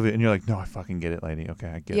you, I love you," and you're like, "No, I fucking get it, lady. Okay,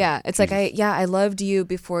 I get it." Yeah, it's like I loved you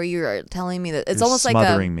before you were telling me that. It's You're almost like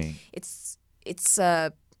smothering me. It's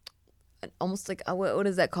almost like what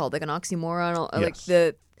is that called? Like an oxymoron. Like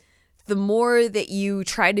Yes. the more that you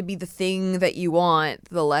try to be the thing that you want,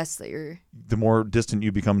 the less that you're. The more distant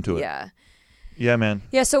you become to it. Yeah. Yeah, man.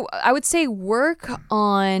 Yeah. So I would say work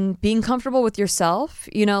on being comfortable with yourself.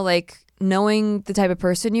 You know, like knowing the type of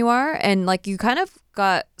person you are, and like you kind of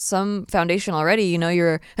got some foundation already. You know,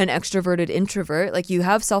 you're an extroverted introvert. Like you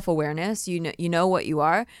have self-awareness. You know what you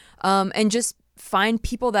are, and just find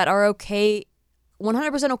people that are okay,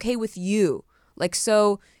 100% okay with you. Like,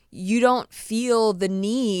 so you don't feel the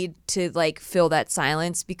need to like fill that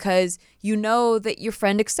silence because you know that your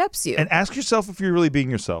friend accepts you. And ask yourself if you're really being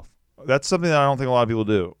yourself. That's something that I don't think a lot of people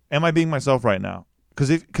do. Am I being myself right now?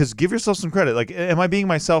 Because give yourself some credit. Like, am I being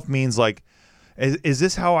myself means like, is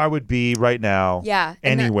this how I would be right now? Yeah.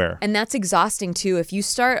 And anywhere. and that's exhausting too. If you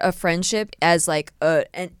start a friendship as like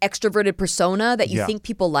an extroverted persona that you Yeah. think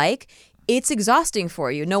people like, it's exhausting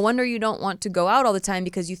for you. No wonder you don't want to go out all the time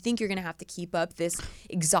because you think you're going to have to keep up this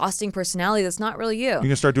exhausting personality that's not really you. You're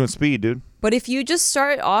gonna start doing speed, dude. But if you just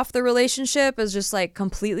start off the relationship as just like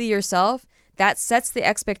completely yourself, that sets the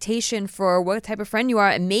expectation for what type of friend you are.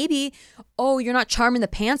 And maybe, you're not charming the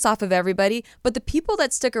pants off of everybody, but the people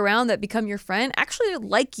that stick around that become your friend actually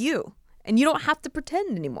like you. And you don't have to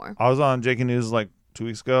pretend anymore. I was on Jake and News like 2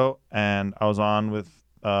 weeks ago, and I was on with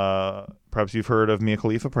perhaps you've heard of Mia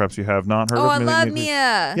Khalifa, perhaps you have not heard of I Mia. love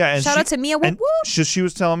Mia. Yeah, and Shout out to Mia. Whoop, and whoop. she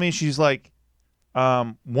was telling me, she's like,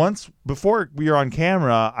 once before we were on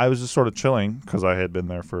camera, I was just sort of chilling because I had been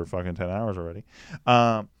there for fucking 10 hours already,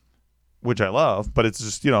 which I love, but it's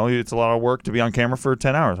just, it's a lot of work to be on camera for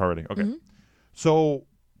 10 hours already. Okay. Mm-hmm. So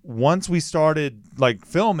once we started like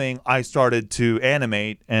filming, I started to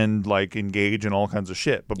animate and like engage in all kinds of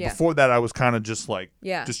shit. But Yeah. before that, I was kind of just like,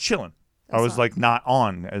 Yeah. just chilling. I That's was not- like not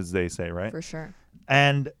on, as they say, right? For sure.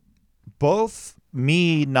 And both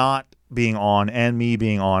me not being on and me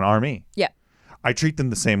being on are me. Yeah. I treat them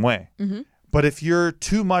the same way. Mm-hmm. But if you're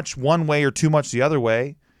too much one way or too much the other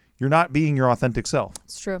way, you're not being your authentic self.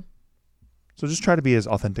 It's true. So just try to be as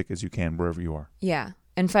authentic as you can wherever you are. Yeah.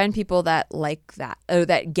 And find people that like that, or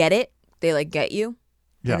that get it. They like get you.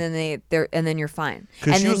 Yeah. And then and then you're fine.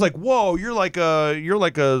 Because And she was then- like, "Whoa, you're like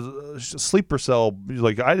a sleeper cell.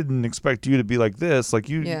 Like I didn't expect you to be like this. Like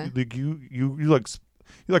you, Yeah. like you're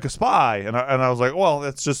like a spy." And I was like, "Well,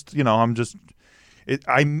 that's just I'm just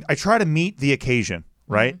I try to meet the occasion,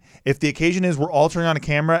 right? Mm-hmm. If the occasion is we're all turning on a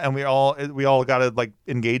camera and we all got to like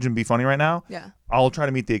engage and be funny right now, Yeah. I'll try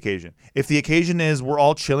to meet the occasion. If the occasion is we're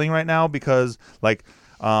all chilling right now because like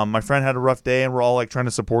my friend had a rough day and we're all like trying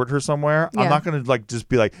to support her somewhere. Yeah. I'm not going to like just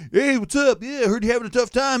be like, hey, what's up? Yeah, I heard you're having a tough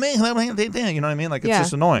time. You know what I mean? Like, it's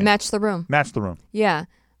just annoying. Match the room. Match the room. Yeah.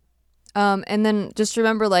 And then just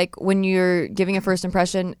remember, like, when you're giving a first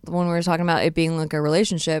impression, when we were talking about it being like a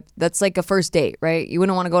relationship, that's like a first date, right? You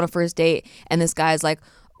wouldn't want to go on a first date and this guy's like,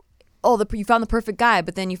 oh, you found the perfect guy,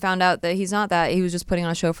 but then you found out that he's not that. He was just putting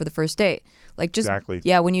on a show for the first date. Like, just, Exactly.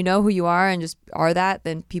 yeah, when you know who you are and just are that,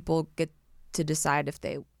 then people get to decide if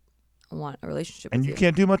they want a relationship And with you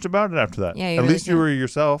can't do much about it after that. Yeah, you At really least you can't. were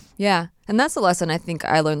yourself. Yeah. And that's a lesson I think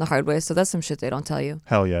I learned the hard way. So that's some shit they don't tell you.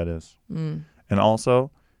 Hell yeah, it is. And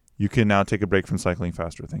also, you can now take a break from cycling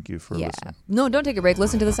faster. Thank you for listening. No, don't take a break.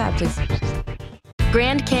 Listen to this ad, please.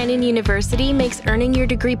 Grand Canyon University makes earning your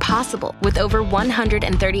degree possible with over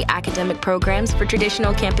 130 academic programs for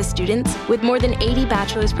traditional campus students, with more than 80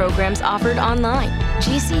 bachelor's programs offered online.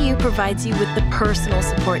 GCU provides you with the personal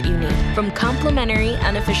support you need, from complimentary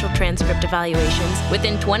unofficial transcript evaluations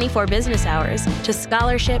within 24 business hours to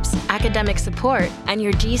scholarships, academic support, and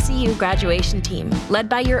your GCU graduation team, led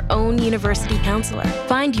by your own university counselor.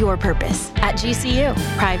 Find your purpose at GCU.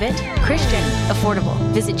 Private, Christian, affordable.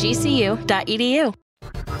 Visit gcu.edu.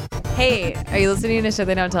 Hey, are you listening to Shit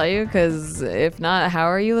They Don't Tell You? Because if not, how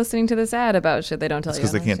are you listening to this ad about Shit They Don't Tell It's You?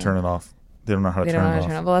 because they can't turn it off. They don't know how to They don't turn know it how to off.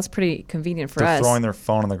 turn it off. Well, that's pretty convenient for They're us. throwing their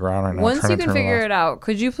phone on the ground right now. Once trying you to can turn figure it off. it out,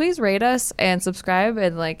 could you please rate us and subscribe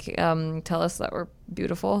and like tell us that we're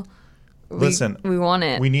beautiful? Listen, we want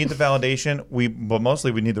it. We need the validation. But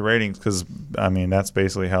mostly we need the ratings because I mean that's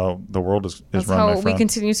basically how the world is That's run. how my we friend.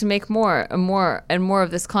 continue to make more and more and more of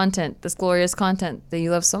this content, this glorious content that you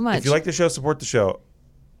love so much. If you like the show, support the show.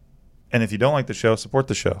 And if you don't like the show, support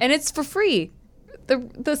the show. And it's for free.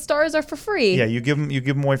 The stars are for free. Yeah, you give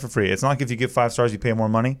them away for free. It's not like if you give 5 stars, you pay more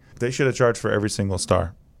money. They should have charged for every single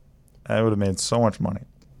star. I would have made so much money.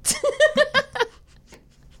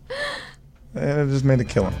 And it just made a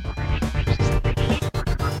killing.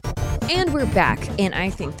 And we're back, and I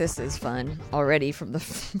think this is fun already from the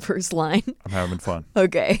first line. I'm having fun.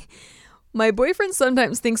 Okay. My boyfriend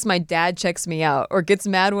sometimes thinks my dad checks me out or gets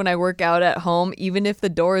mad when I work out at home, even if the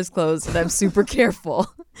door is closed and I'm super careful.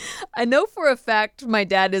 I know for a fact my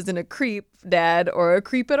dad isn't a creep dad or a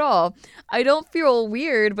creep at all. I don't feel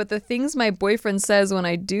weird, but the things my boyfriend says when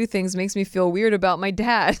I do things makes me feel weird about my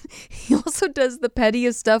dad. He also does the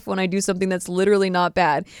pettiest stuff when I do something that's literally not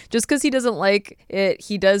bad. Just because he doesn't like it,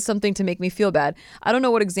 he does something to make me feel bad. I don't know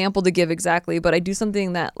what example to give exactly, but I do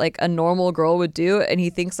something that like a normal girl would do and he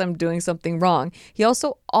thinks I'm doing something wrong. He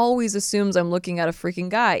also always assumes I'm looking at a freaking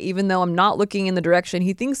guy, even though I'm not looking in the direction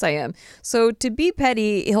he thinks I am. So to be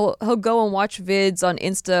petty, he'll go and watch vids on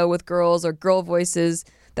Insta with girls or girl voices.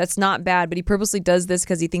 That's not bad, but he purposely does this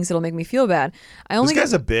because he thinks it'll make me feel bad. This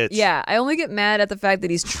guy's a bitch. Yeah, I only get mad at the fact that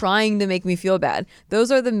he's trying to make me feel bad. Those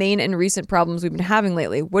are the main and recent problems we've been having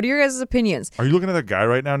lately. What are your guys' opinions? Are you looking at that guy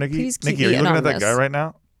right now, Nikki? Please keep Nikki, are me you in looking on at that this. guy right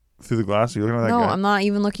now? Through the glass? Are you looking at that No, guy? I'm not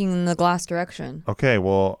even looking in the glass direction. Okay,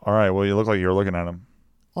 well, all right. Well, you look like you're looking at him.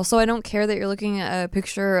 Also, I don't care that you're looking at a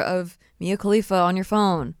picture of Mia Khalifa on your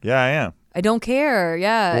phone. Yeah, I am. I don't care.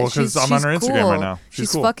 Yeah. Well, 'cause I'm on her Instagram cool. right now.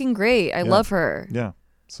 She's cool. fucking great. I Yeah. love her. Yeah.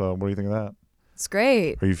 So, what do you think of that? It's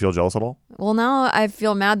great. Or you feel jealous at all? Well, now I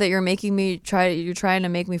feel mad that you're trying to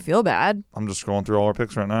make me feel bad. I'm just scrolling through all our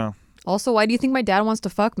pics right now. Also, why do you think my dad wants to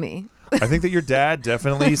fuck me? I think that your dad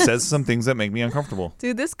definitely says some things that make me uncomfortable.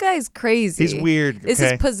 Dude, this guy's crazy. He's weird. This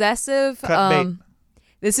okay? is possessive. Cut bait.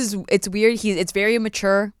 It's weird. It's very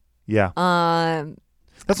immature. Yeah.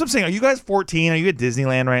 That's what I'm saying. Are you guys 14? Are you at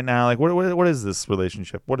Disneyland right now? Like, what is this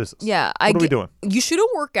relationship? What is this? Yeah. What are we doing? You shouldn't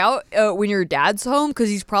work out when your dad's home because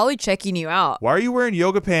he's probably checking you out. Why are you wearing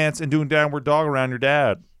yoga pants and doing downward dog around your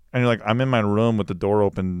dad? And you're like, I'm in my room with the door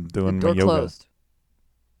open doing Door my yoga. closed.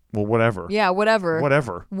 Well, whatever. Yeah, whatever.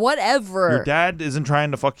 Whatever. Whatever. Your dad isn't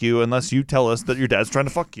trying to fuck you unless you tell us that your dad's trying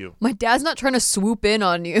to fuck you. My dad's not trying to swoop in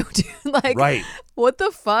on you, dude. Like, Right. What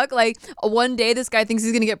the fuck? Like, one day this guy thinks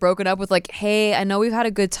he's gonna get broken up with, like, hey, I know we've had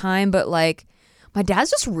a good time, but like, my dad's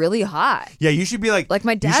just really hot. Yeah, you should be like, my you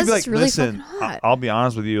should dad's be like, just really listen, fucking hot. I'll be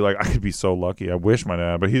honest with you. Like, I could be so lucky. I wish my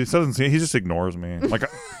dad, but he doesn't. He just ignores me. Like,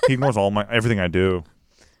 he ignores everything I do.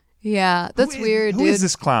 Yeah, that's weird, Who dude. is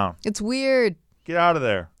this clown? It's weird. Get out of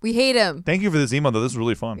there. We hate him. Thank you for this email, though. This is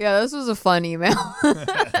really fun. Yeah, this was a fun email.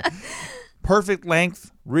 Perfect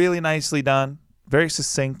length, really nicely done, very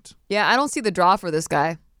succinct. Yeah, I don't see the draw for this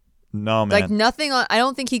guy. No, man. Like nothing. I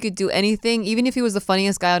don't think he could do anything. Even if he was the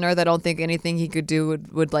funniest guy on earth, I don't think anything he could do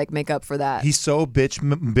would like make up for that. He's so bitch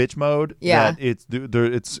mode Yeah. that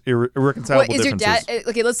it's irreconcilable What is your differences. dad?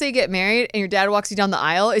 Okay, let's say you get married and your dad walks you down the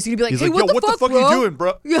aisle. Is he gonna be like, He's "Hey, like, yo, what the fuck, are bro? you doing,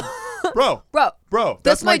 bro? Yeah. bro,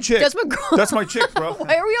 that's my chick. That's my girl. That's my chick, bro.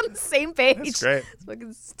 Why are we on the same page? That's great. It's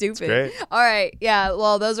fucking stupid. great. All right. Yeah.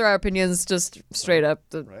 Well, those are our opinions, just straight up,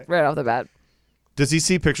 right off the bat. Does he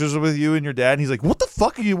see pictures with you and your dad, and he's like, "What the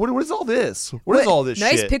fuck are you? What is all this? What is all this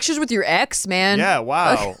nice shit?" pictures with your ex, man. Yeah,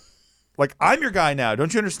 wow. Like, I'm your guy now.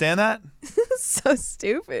 Don't you understand that? So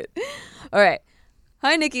stupid. All right.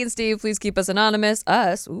 Hi, Nikki and Steve. Please keep us anonymous.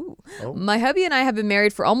 Us. Ooh. Oh. My hubby and I have been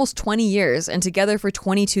married for almost 20 years and together for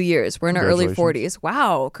 22 years. We're in our early 40s.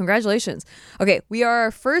 Wow. Congratulations. Okay. We are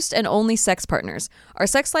our first and only sex partners. Our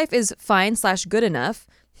sex life is fine/good enough.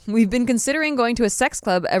 We've been considering going to a sex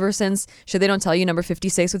club ever since Should They Don't Tell You number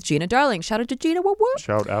 56 with Gina Darling. Shout out to Gina. Whoop, whoop.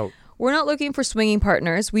 Shout out. We're not looking for swinging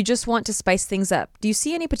partners. We just want to spice things up. Do you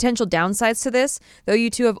see any potential downsides to this? Though you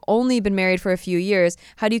two have only been married for a few years,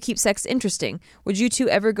 how do you keep sex interesting? Would you two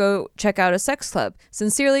ever go check out a sex club?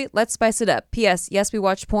 Sincerely, let's spice it up. P.S. Yes, we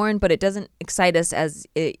watch porn, but it doesn't excite us as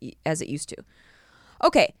it used to.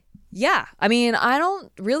 Okay. Yeah. I mean, I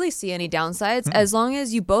don't really see any downsides as long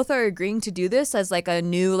as you both are agreeing to do this as like a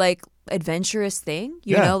new, like, adventurous thing.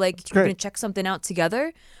 You know, like you're going to check something out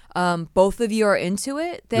together. Both of you are into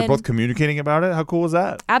it. Then you're both communicating about it. How cool is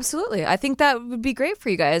that? Absolutely. I think that would be great for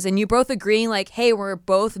you guys. And you both agreeing like, hey, we're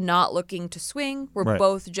both not looking to swing. We're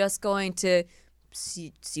both just going to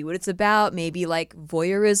see what it's about. Maybe like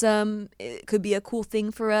voyeurism. It could be a cool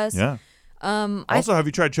thing for us. Yeah. Also, have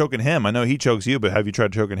you tried choking him? I know he chokes you, but have you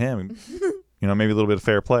tried choking him? You know, maybe a little bit of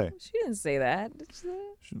fair play. She didn't say that. Did she say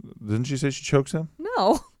that? Didn't she say she chokes him?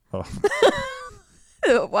 No. Oh.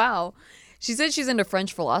 Wow. She said she's into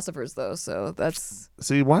French philosophers, though, so that's...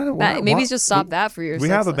 See, why maybe just stop that for your We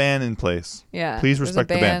have a ban in place. Yeah. Please respect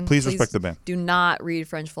the ban. Please respect the ban. Do not read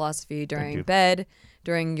French philosophy during bed,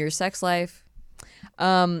 during your sex life.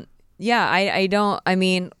 Yeah, I don't... I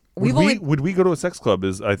mean... Would we go to a sex club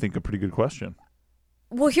is, I think, a pretty good question.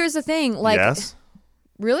 Well, here's the thing. Like, yes.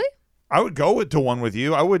 Really? I would go to one with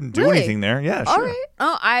you. I wouldn't do anything there. Yeah, sure.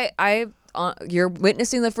 All right. Oh, you're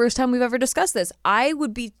witnessing the first time we've ever discussed this. I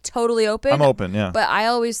would be totally open. I'm open, yeah. But I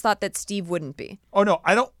always thought that Steve wouldn't be. Oh, no.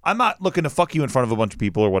 I'm not looking to fuck you in front of a bunch of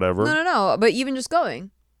people or whatever. No. But even just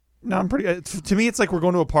going. No, I'm pretty... To me, it's like we're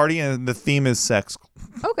going to a party and the theme is sex.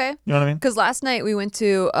 Okay. You know what I mean? Because last night we went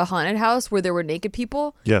to a haunted house where there were naked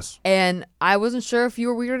people. Yes. And I wasn't sure if you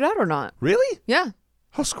were weirded out or not. Really? Yeah.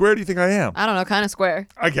 How square do you think I am? I don't know, kind of square.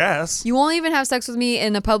 I guess. You won't even have sex with me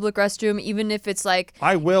in a public restroom, even if it's like...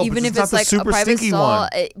 I will, even but if it's not like the super a private stinky stall. one.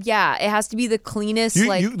 It has to be the cleanest, Look,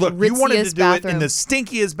 ritziest you wanted to do bathroom. it in the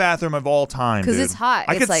stinkiest bathroom of all time, because dude. it's hot.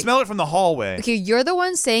 I It's could like, smell it from the hallway. Okay, you're the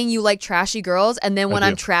one saying you like trashy girls, and then when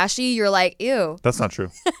I'm trashy, you're like, ew. That's not true.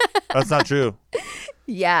 That's not true.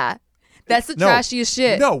 Yeah. That's the trashiest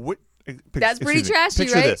shit. No. That's pretty trashy,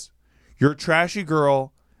 Picture right? this. You're a trashy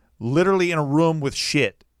girl literally in a room with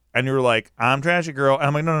shit. And you're like, I'm trashy girl. And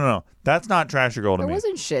I'm like, no. That's not trashy girl to There me.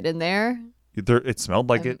 wasn't shit in there. It smelled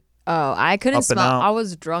like it. Oh, I couldn't Up and smell. out. I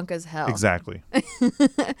was drunk as hell. Exactly.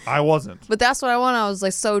 I wasn't. But that's what I want. I was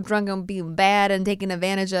like so drunk and being bad and taken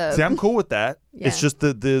advantage of. See, I'm cool with that. Yeah. It's just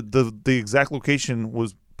the exact location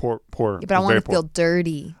was poor. Yeah, but I want to feel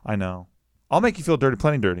dirty. I know. I'll make you feel dirty,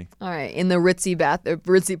 plenty dirty. All right, in the ritzy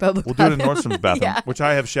public We'll do it in bathroom. Nordstrom's bathroom, Yeah. which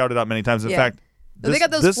I have shouted out many times. In fact, they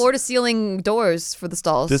got those floor-to-ceiling doors for the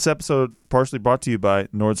stalls. This episode partially brought to you by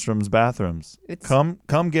Nordstrom's bathrooms. Come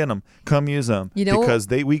get them. Come use them. You know, because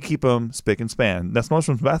we keep them spick and span. That's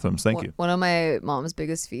Nordstrom's bathrooms. Thank you. One of my mom's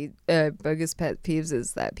biggest pet peeves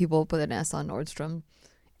is that people put an S on Nordstrom.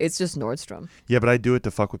 It's just Nordstrom. Yeah, but I do it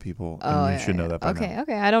to fuck with people, and you should know that by now.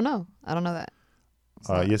 Okay. I don't know that.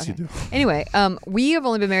 Yes, you do. Anyway, we have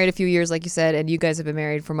only been married a few years, like you said, and you guys have been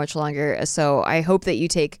married for much longer. So I hope that you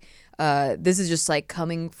take. This is just like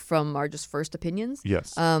coming from our just first opinions.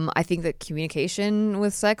 Yes. I think that communication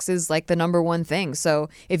with sex is like the number one thing. So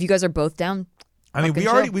if you guys are both down, I mean,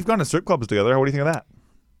 we've gone to strip clubs together. What do you think of that?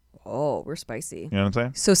 Oh, we're spicy. You know what I'm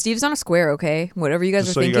saying? So Steve's on a square, okay? Whatever you guys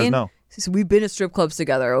Just are so thinking. you guys know. So we've been to strip clubs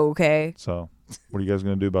together, okay? So what are you guys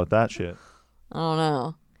gonna do about that shit? I don't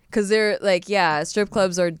know. Because they're like, yeah, strip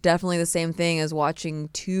clubs are definitely the same thing as watching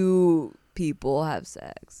two people have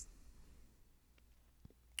sex.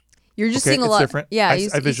 You're just seeing a lot. Different. Yeah, you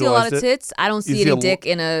see a lot of tits. I don't see any dick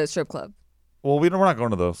in a strip club. Well, we're not going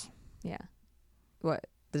to those. Yeah. What?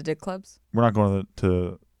 The dick clubs? We're not going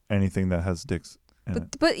to anything that has dicks in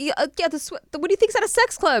it. But what do you think's at a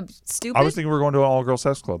sex club? Stupid. I was thinking we were going to an all-girl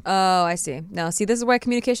sex club. Oh, I see. No, see, this is why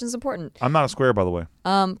communication is important. I'm not a square, by the way.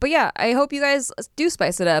 But yeah, I hope you guys do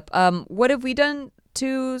spice it up. What have we done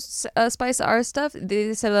to spice our stuff?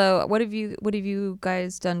 They said, what have you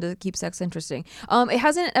guys done to keep sex interesting? It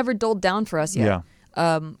hasn't ever dulled down for us yet.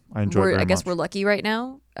 I enjoy it very I guess much. we're lucky right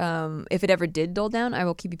now. If it ever did dull down, I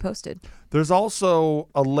will keep you posted. There's also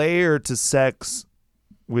a layer to sex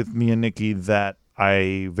with me and Nikki that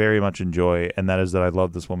I very much enjoy, and that is that I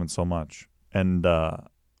love this woman so much. And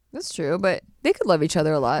That's true, but they could love each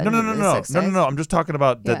other a lot. no. Sex. I'm just talking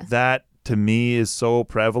about Yeah. that to me is so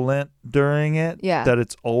prevalent during it. Yeah. That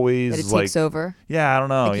it's always That it like, takes over. yeah, I don't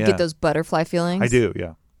know. Like you yeah. get those butterfly feelings. I do.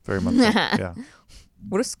 Yeah. Very much. So. Yeah.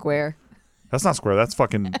 What a square. That's not square. That's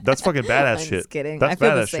fucking badass I'm shit. just kidding. That's I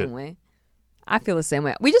feel the badass same shit. way. I feel the same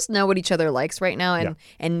way. We just know what each other likes right now,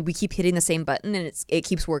 and we keep hitting the same button, and it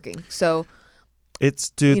keeps working. So,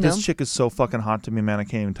 Dude, You this know? chick is so fucking hot to me, man. I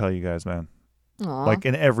can't even tell you guys, man. aw. Like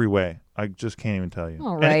in every way. I just can't even tell you.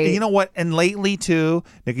 All And right. you know what? And lately too,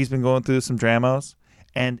 Nikki's been going through some dramos,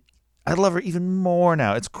 and I love her even more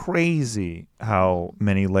now. It's crazy how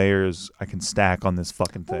many layers I can stack on this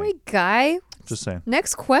fucking all thing. right, guy. Just saying.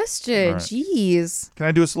 Next question. All right. Jeez, Can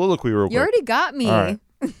I do a soliloquy real quick? you already got me. All right.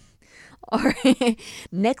 All right.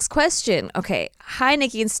 Next question. Okay. Hi,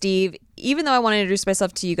 Nikki and Steve. Even though I want to introduce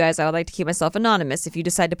myself to you guys, I would like to keep myself anonymous if you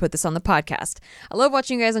decide to put this on the podcast. I love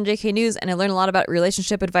watching you guys on JK News, and I learn a lot about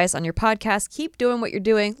relationship advice on your podcast. Keep doing what you're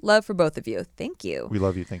doing. Love for both of you. Thank you. We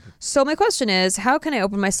love you. Thank you. So my question is, how can I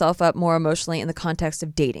open myself up more emotionally in the context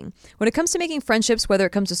of dating? When it comes to making friendships, whether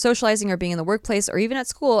it comes to socializing or being in the workplace or even at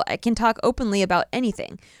school, I can talk openly about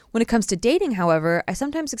anything. When it comes to dating, however, I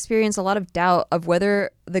sometimes experience a lot of doubt of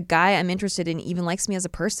whether the guy I'm interested in even likes me as a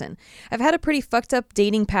person. I've had a pretty fucked up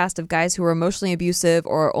dating past of guys who were emotionally abusive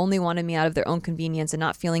or only wanted me out of their own convenience and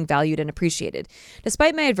not feeling valued and appreciated.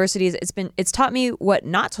 Despite my adversities, it's taught me what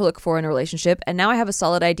not to look for in a relationship, and now I have a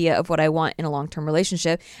solid idea of what I want in a long-term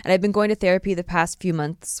relationship, and I've been going to therapy the past few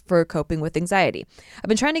months for coping with anxiety. I've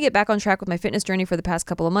been trying to get back on track with my fitness journey for the past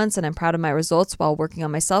couple of months, and I'm proud of my results. While working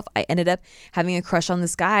on myself, I ended up having a crush on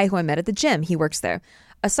this guy who I met at the gym. He works there.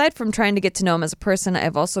 Aside from trying to get to know him as a person,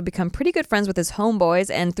 I've also become pretty good friends with his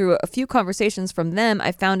homeboys, and through a few conversations from them,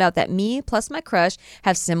 I found out that me plus my crush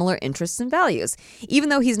have similar interests and values. Even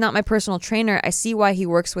though he's not my personal trainer, I see why he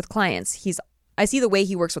works with clients. I see the way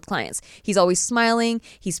he works with clients. He's always smiling,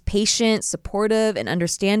 he's patient, supportive, and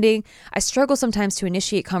understanding. I struggle sometimes to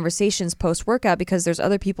initiate conversations post-workout because there's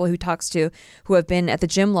other people who talks to who have been at the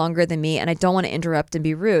gym longer than me, and I don't want to interrupt and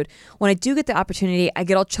be rude. When I do get the opportunity, I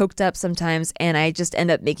get all choked up sometimes, and I just end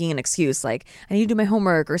up making an excuse, like I need to do my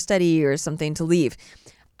homework or study or something to leave.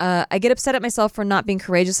 I get upset at myself for not being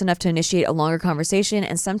courageous enough to initiate a longer conversation,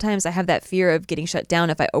 and sometimes I have that fear of getting shut down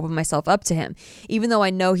if I open myself up to him, even though I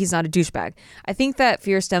know he's not a douchebag. I think that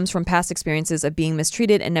fear stems from past experiences of being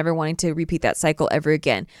mistreated and never wanting to repeat that cycle ever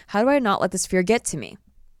again. How do I not let this fear get to me?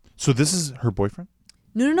 So this is her boyfriend?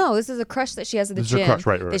 No. This is a crush that she has at the This is her gym crush,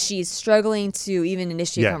 right. that she's struggling to even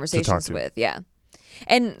initiate Yeah, to talk conversations to. with. Yeah.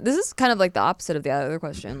 And this is kind of like the opposite of the other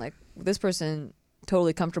question. Like this person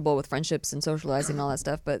totally comfortable with friendships and socializing and all that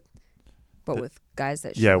stuff, but with guys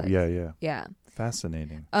that she likes. Yeah.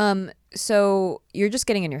 Fascinating. So you're just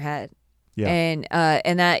getting in your head. Yeah. And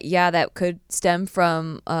that could stem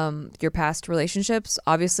from your past relationships.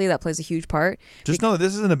 Obviously that plays a huge part. Just know that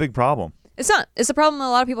this isn't a big problem. It's not. It's a problem that a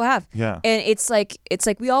lot of people have. Yeah. And it's like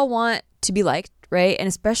we all want to be liked, right? And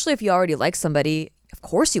especially if you already like somebody, of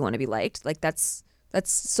course you want to be liked. Like that's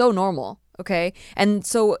so normal. Okay. And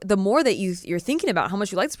so the more that you're thinking about how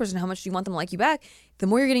much you like this person, how much you want them to like you back, the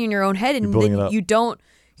more you're getting in your own head, and You're building it then up. you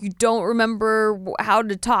don't remember how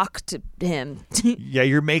to talk to him. Yeah,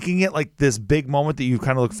 you're making it like this big moment that you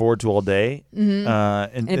kind of look forward to all day,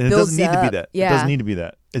 and it builds doesn't need to be up. that. Yeah. It doesn't need to be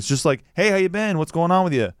that. It's just like, hey, how you been? What's going on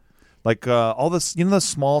with you? Like all this, the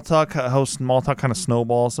small talk, how small talk kind of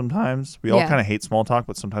snowballs sometimes. We all Yeah. kind of hate small talk,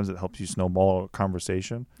 but sometimes it helps you snowball a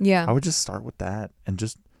conversation. Yeah. I would just start with that and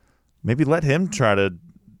just maybe let him try to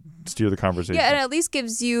steer the conversation. Yeah, and it at least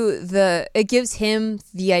gives him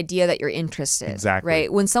the idea that you're interested. Exactly.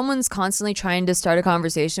 Right? When someone's constantly trying to start a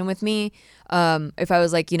conversation with me, if I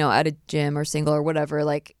was like, at a gym or single or whatever,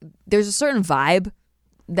 like there's a certain vibe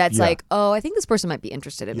that's Yeah. like, oh, I think this person might be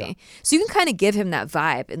interested in me. So you can kind of give him that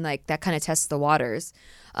vibe, and like that kind of tests the waters.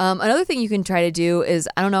 Another thing you can try to do is,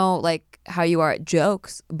 I don't know like how you are at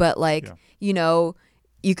jokes, but like,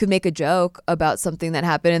 you could make a joke about something that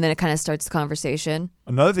happened, and then it kind of starts the conversation.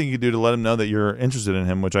 Another thing you can do to let him know that you're interested in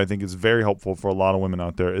him, which I think is very helpful for a lot of women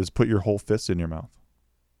out there, is put your whole fist in your mouth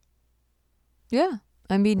Yeah.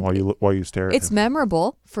 I mean, while you stare at it's him.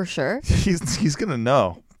 memorable for sure. He's gonna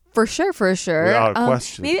know. For sure. Without a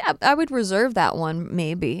question. Maybe I would reserve that one.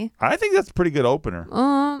 Maybe. I think that's a pretty good opener.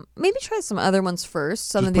 Maybe try some other ones first.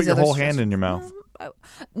 Some Just of put these your other whole hand in your mouth.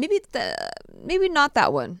 Maybe not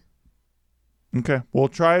that one. Okay. Well,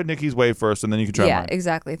 try Nikki's way first, and then you can try Yeah, mine.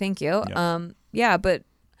 exactly. Thank you. Yeah. yeah, but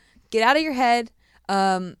get out of your head.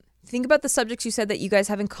 Think about the subjects you said that you guys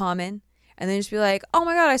have in common, and then just be like, oh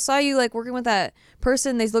my God, I saw you like working with that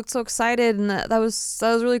person. They looked so excited, and that was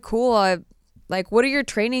really cool. What are your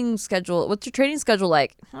training schedule? What's your training schedule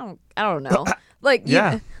like? I don't know. Like,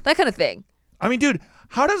 Yeah. that kind of thing. I mean, dude,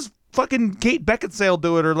 how does fucking Kate Beckinsale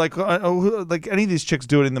do it, or like any of these chicks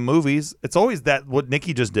do it in the movies? It's always that what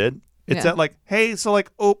Nikki just did. It's Yeah. that like, hey, so like,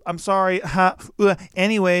 oh, I'm sorry.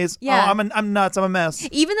 Anyways, Yeah. oh, I'm nuts. I'm a mess.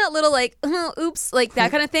 Even that little like, oops, like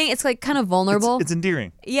that kind of thing. It's like kind of vulnerable. It's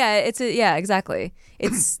endearing. Yeah, yeah, exactly.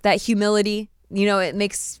 It's that humility. You know, it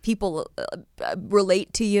makes people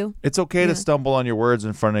relate to you. It's okay to stumble on your words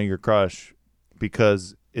in front of your crush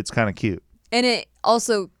because it's kind of cute. And it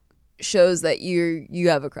also shows that you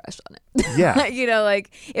have a crush on it. Yeah. You know, like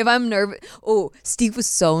if I'm nervous. Oh, Steve was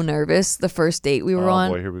so nervous the first date we were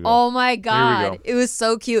on. Boy, here we go. Oh my Here we God. go. It was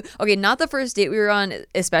so cute. Okay, not the first date we were on,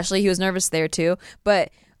 especially. He was nervous there too. But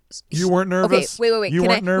You weren't nervous? Okay, wait. You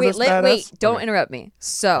weren't nervous, Wait, badass? don't Okay. interrupt me.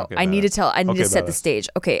 So Okay, I need to badass. I need Okay, to set the badass. stage.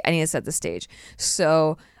 Okay, I need to set the stage.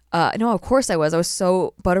 So, no, of course I was. I was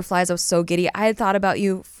so butterflies. I was so giddy. I had thought about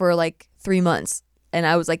you for like 3 months, and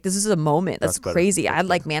I was like, this is a moment. That's better. crazy. I had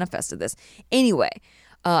like manifested this. Anyway,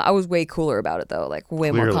 I was way cooler about it though, like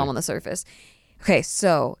way more Clearly. calm on the surface. Okay,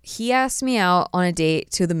 so he asked me out on a date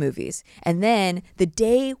to the movies, and then the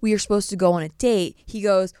day we were supposed to go on a date, he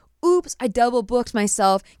goes, oops, I double booked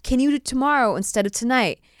myself. Can you do tomorrow instead of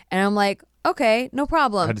tonight? And I'm like, okay, no I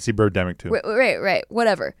problem. had to see Birdemic too Right,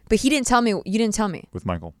 whatever. But he didn't tell me. You didn't tell me. with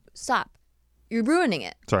Michael. Stop. You're ruining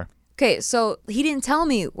it. Sorry. Okay, so he didn't tell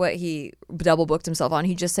me what he double booked himself on.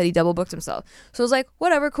 He just said he double booked himself. So I was like,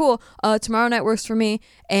 whatever, cool. Tomorrow night works for me.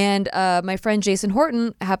 And my friend Jason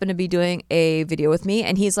Horton happened to be doing a video with me.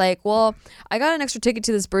 And he's like, well, I got an extra ticket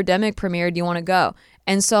to this Birdemic premiere. Do you want to go?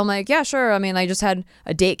 And so I'm like, yeah, sure. I mean, I just had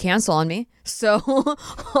a date cancel on me. So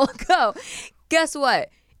I'll go. Guess what?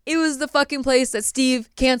 It was the fucking place that Steve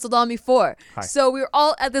canceled on me for. So we were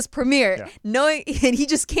all at this premiere, knowing, and he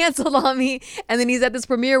just canceled on me. And then he's at this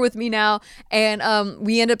premiere with me now, and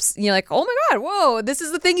we end up, like, oh my God, whoa, this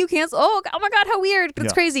is the thing you canceled. Oh my God, how weird! That's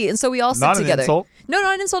Yeah. crazy. And so we all sit Not an together. insult? No,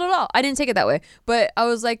 not an insult at all. I didn't take it that way, but I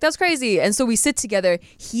was like, that's crazy. And so we sit together.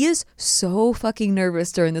 He is so fucking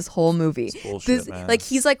nervous during this whole movie. bullshit, man. Like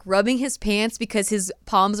he's like rubbing his pants because his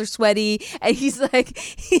palms are sweaty, and he's like,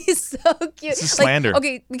 he's so cute. This is Like, slander.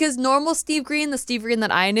 okay, because normal Steve Green, the Steve Green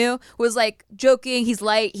that I knew, was like joking. He's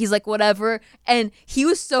light. He's like whatever, and he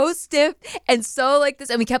was so stiff and so like this,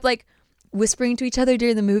 and we kept like whispering to each other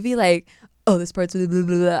during the movie, like, oh, this part's blah, blah,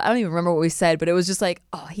 blah, blah. I don't even remember what we said, but it was just like,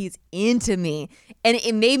 oh, he's into me. And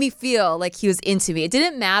it made me feel like he was into me. It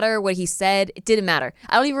didn't matter what he said. It didn't matter.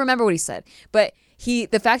 I don't even remember what he said. But the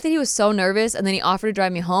fact that he was so nervous and then he offered to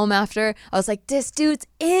drive me home after, I was like, this dude's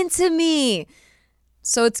into me.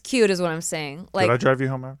 So it's cute is what I'm saying. Like, Did I drive you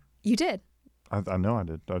home after? you did. I know I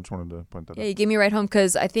did. I just wanted to point that Yeah, out. you gave me a ride home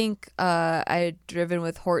because I think I had driven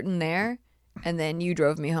with Horton there, and then you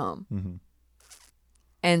drove me home. Mm-hmm.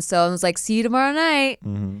 And so I was like, see you tomorrow night.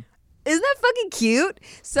 Mm-hmm. Isn't that fucking cute?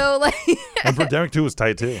 So like, And Birdemic 2 was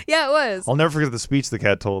tight too. yeah, it was. I'll never forget the speech the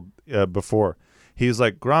cat told before. He was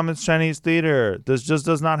like, Grauman's Chinese Theater. This just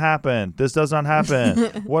does not happen. This does not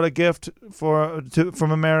happen. What a gift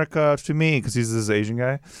from America to me, because he's this Asian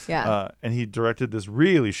guy. Yeah. And he directed this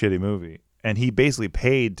really shitty movie. And he basically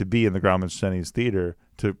paid to be in the Grauman's Chinese Theater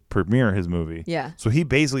to premiere his movie. Yeah. So he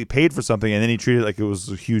basically paid for something, and then he treated it like it was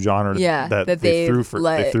a huge honor Yeah, that that they they threw for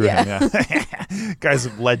let- they threw yeah. him. Yeah. Guy's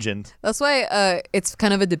a legend. That's why it's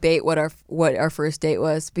kind of a debate what our first date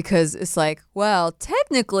was, because it's like, well,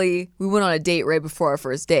 technically we went on a date right before our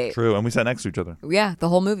first date. True. And we sat next to each other. Yeah, the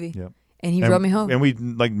whole movie. Yep. And he drove me home. And we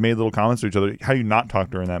like made little comments to each other. How do you not talk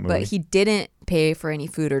during that movie? But he didn't pay for any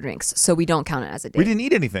food or drinks, so we don't count it as a date. We didn't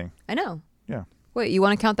eat anything. I know. Yeah. Wait, you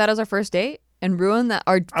want to count that as our first date and ruin that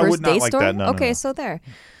our I would first not date like story? that. No, no, okay, no. so there.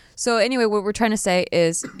 So anyway, what we're trying to say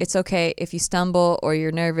is it's okay if you stumble or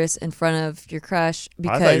you're nervous in front of your crush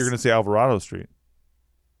because I thought you were going to say Alvarado Street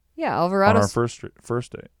yeah, on our Alvarado's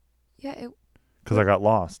first date yeah. because I got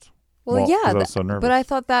lost. Well, yeah, 'cause I was so nervous. but I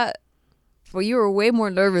thought that. Well, you were way more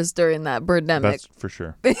nervous during that Birdemic. That's for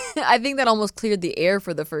sure. I think that almost cleared the air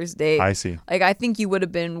for the first date. I see. Like, I think you would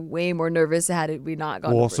have been way more nervous had we not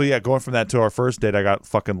gone. Well, to so yeah, going from that to our first date, I got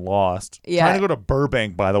fucking lost. Yeah. Trying to go to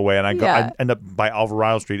Burbank, by the way, and I Yeah. end up by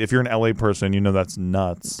Alvarado Street. If you're an LA person, you know that's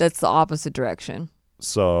nuts. That's the opposite direction.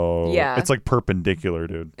 So Yeah. it's like perpendicular,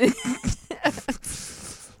 dude.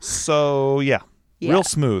 So yeah. Yeah. Real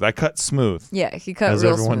smooth. I cut smooth. Yeah, he cut As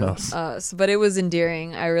real everyone smooth. knows. But it was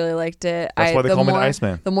endearing. I really liked it. That's why they call me the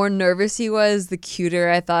Iceman. The more nervous he was, the cuter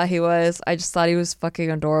I thought he was. I just thought he was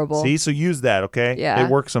fucking adorable. See, so use that, okay? Yeah.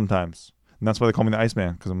 It works sometimes. And that's why they call me the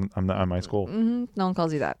Iceman, because I'm ice cold. No one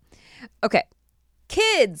calls you that. Okay.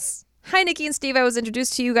 Kids. Hi, Nikki and Steve. I was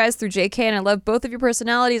introduced to you guys through JK, and I love both of your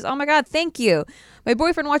personalities. Oh my God, thank you. My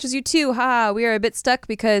boyfriend watches you too. Ha, we are a bit stuck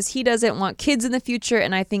because he doesn't want kids in the future,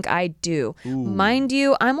 and I think I do. Mind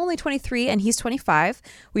you, I'm only 23 and he's 25.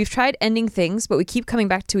 We've tried ending things, but we keep coming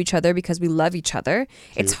back to each other because we love each other.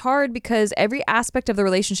 It's hard because every aspect of the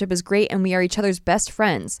relationship is great and we are each other's best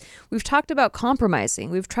friends. We've talked about compromising.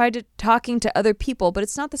 We've tried talking to other people, but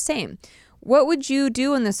it's not the same. What would you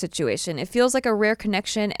do in this situation? It feels like a rare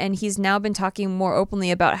connection, and he's now been talking more openly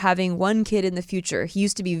about having one kid in the future. He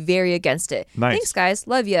used to be very against it. Nice. Thanks, guys.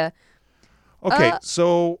 Love ya. Okay,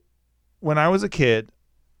 so when I was a kid,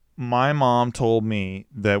 my mom told me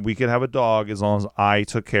that we could have a dog as long as I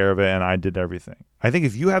took care of it and I did everything. I think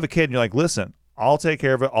if you have a kid and you're like, listen, I'll take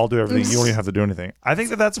care of it, I'll do everything, you don't even have to do anything. I think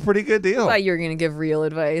that that's a pretty good deal. I thought you were going to give real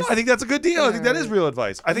advice. I think that's a good deal. I think that is real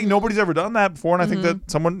advice. I think nobody's ever done that before, and I think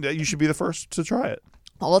that you should be the first to try it.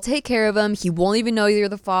 I'll take care of him. He won't even know you're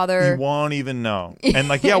the father. He won't even know. And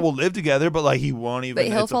like, yeah, we'll live together, but like he won't even.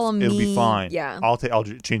 But he'll follow me. It'll be fine. Yeah. I'll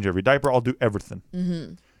change every diaper. I'll do everything.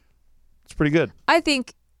 Mm-hmm. It's pretty good. I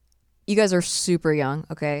think you guys are super young,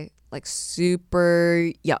 okay? Like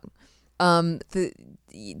super young.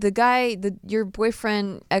 The guy, your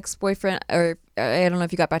boyfriend, ex-boyfriend, or I don't know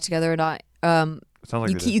if you got back together or not. Sounds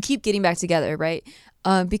like you keep getting back together, right?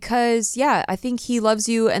 Because yeah, I think he loves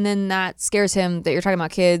you, and then that scares him that you're talking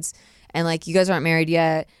about kids, and like you guys aren't married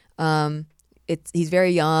yet. He's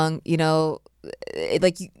very young, you know.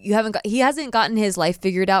 He hasn't gotten his life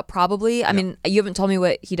figured out probably. I mean, you haven't told me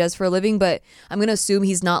what he does for a living, but I'm gonna assume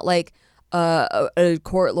he's not like a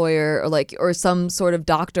court lawyer or some sort of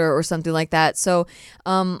doctor or something like that. So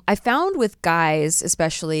I found with guys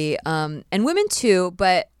especially, and women too,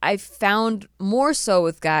 but I found more so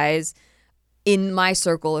with guys in my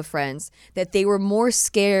circle of friends that they were more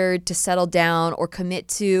scared to settle down or commit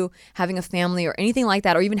to having a family or anything like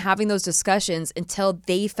that, or even having those discussions until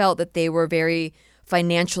they felt that they were very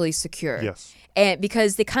financially secure. Yes. And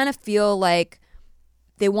because they kind of feel like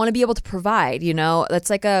they want to be able to provide, you know,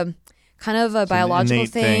 that's like a kind of a biological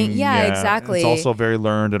thing. Yeah, exactly. It's also very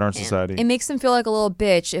learned in our society. It makes them feel like a little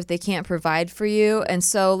bitch if they can't provide for you. And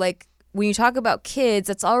so like when you talk about kids,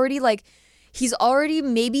 that's already like he's already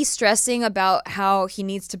maybe stressing about how he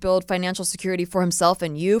needs to build financial security for himself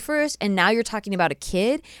and you first. And now you're talking about a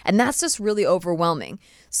kid. And that's just really overwhelming.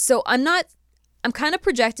 So I'm kind of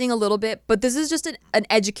projecting a little bit, but this is just an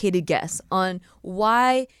educated guess on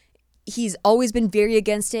why he's always been very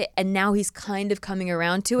against it, and now he's kind of coming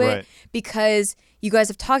around to it, right, because you guys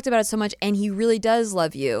have talked about it so much, and he really does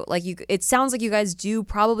love you. Like it sounds like you guys do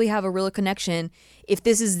probably have a real connection if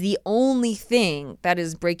this is the only thing that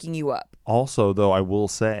is breaking you up. Also, though, I will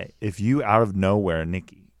say, if you out of nowhere,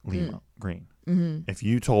 Nikki Lima Green, if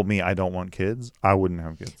you told me I don't want kids, I wouldn't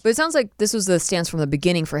have kids. But it sounds like this was the stance from the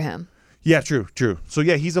beginning for him. Yeah, true. So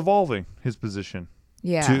yeah, he's evolving his position.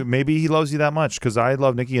 Yeah. Maybe he loves you that much, because I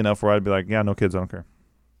love Nikki enough where I'd be like, yeah, no kids, I don't care.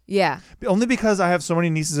 Yeah. Only because I have so many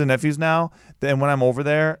nieces and nephews now, and when I'm over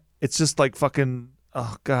there, it's just like fucking,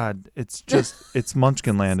 oh God, it's just, it's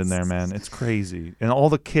Munchkin land in there, man. It's crazy. And all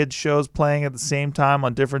the kids shows playing at the same time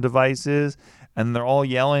on different devices, and they're all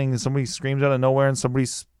yelling, and somebody screams out of nowhere, and somebody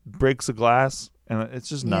breaks a glass, and it's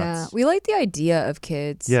just nuts. Yeah. We like the idea of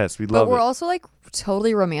kids. Yes, we love it. But we're also like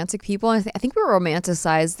totally romantic people. I think we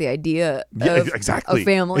romanticize the idea of exactly. a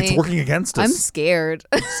family. It's working against us. I'm scared.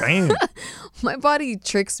 Same. My body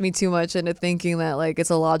tricks me too much into thinking that like it's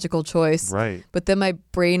a logical choice. Right. But then my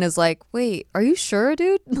brain is like, wait, are you sure,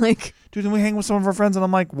 dude? Like, dude, and we hang with some of our friends, and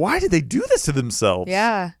I'm like, why did they do this to themselves?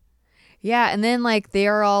 Yeah. Yeah, and then like they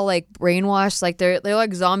are all like brainwashed, like they're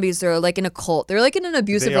like zombies. They're like in a cult. They're like in an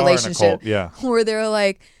abusive relationship. Yeah. Where they're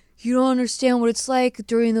like, you don't understand what it's like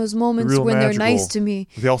during those moments when they're nice to me.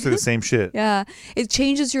 They all say the same shit. Yeah, it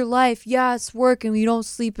changes your life. Yeah, it's work and you don't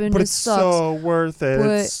sleep and but it it's sucks. so worth it. But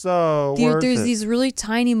it's so worth there's it. these really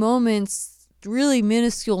tiny moments, really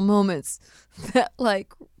minuscule moments that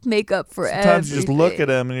like make up for everything. Sometimes you just look at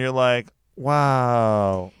them and you're like,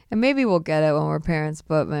 wow. And maybe we'll get it when we're parents,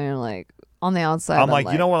 but man, like on the outside, I'm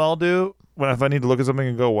like, you know what I'll do? If I need to look at something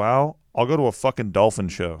and go, wow, I'll go to a fucking dolphin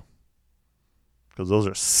show. Because those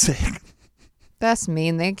are sick. That's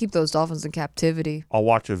mean. They keep those dolphins in captivity. I'll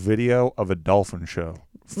watch a video of a dolphin show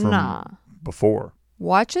from before.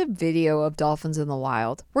 Watch a video of dolphins in the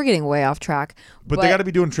wild. We're getting way off track. But they got to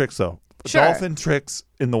be doing tricks, though. Sure. Dolphin tricks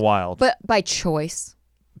in the wild. But by choice.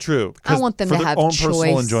 True. I want them for to their have own choice.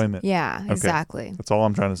 personal enjoyment. Yeah, Okay. exactly. That's all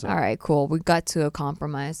I'm trying to say. All right, cool. We got to a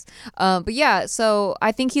compromise. But yeah, so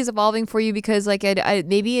I think he's evolving for you because like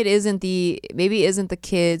maybe it isn't the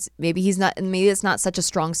kids. Maybe it's not such a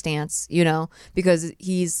strong stance, because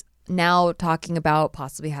he's now talking about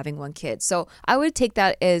possibly having one kid. So I would take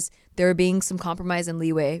that as there being some compromise and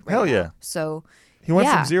leeway. Right Hell now. yeah. So He went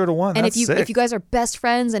yeah. from 0 to 1. And That's if sick. you guys are best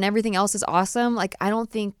friends and everything else is awesome, like I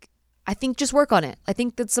think just work on it. I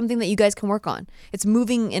think that's something that you guys can work on. It's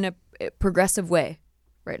moving in a progressive way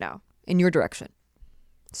right now in your direction.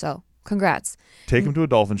 So congrats. Take him to a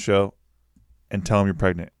dolphin show and tell him you're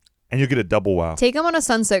pregnant. And you'll get a double wow. Take them on a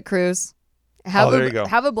sunset cruise. There you go.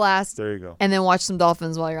 Have a blast. There you go. And then watch some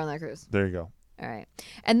dolphins while you're on that cruise. There you go. All right.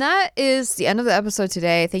 And that is the end of the episode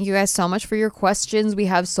today. Thank you guys so much for your questions. We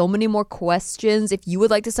have so many more questions. If you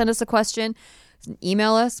would like to send us a question,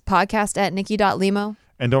 email us, podcast@nikki.limo.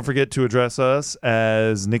 And don't forget to address us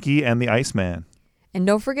as Nikki and the Iceman. And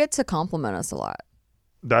don't forget to compliment us a lot.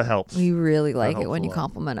 That helps. We really like it helps when a you lot.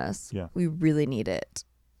 compliment us. Yeah. We really need it.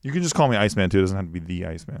 You can just call me Iceman too. It doesn't have to be the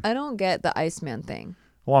Iceman. I don't get the Iceman thing.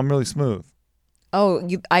 Well, I'm really smooth. Oh,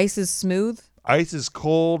 ice is smooth? Ice is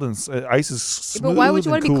cold and ice is smooth. But why would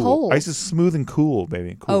you and want to be cool. cold? Ice is smooth and cool,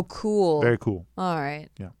 baby. Cool. Oh, cool. Very cool. All right.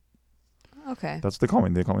 Yeah. Okay. That's what they call me.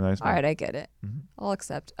 They call me the Iceman. All right, I get it. Mm-hmm. I'll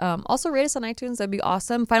accept. Also, rate us on iTunes. That'd be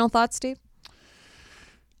awesome. Final thoughts, Steve?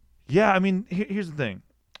 Yeah, I mean, here's the thing.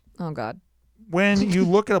 Oh, God. When you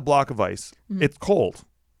look at a block of ice, it's cold,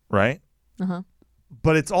 right? Uh-huh.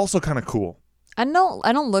 But it's also kind of cool. I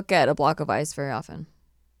don't look at a block of ice very often.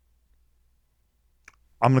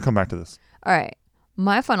 I'm going to come back to this. All right.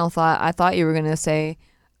 My final thought, I thought you were going to say,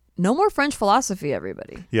 no more French philosophy,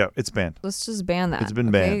 everybody. Yeah, it's banned. Let's just ban that. It's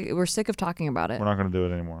been banned. We're sick of talking about it. We're not going to do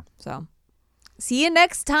it anymore. So, see you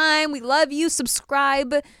next time. We love you.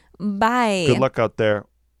 Subscribe. Bye. Good luck out there.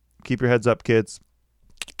 Keep your heads up, kids.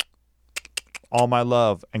 All my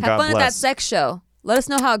love and Have God fun bless. at that sex show. Let us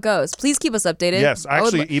know how it goes. Please keep us updated. Yes,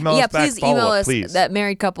 actually, email us back, please follow email up, us please. that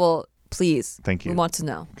married couple. Please. Thank you. We want to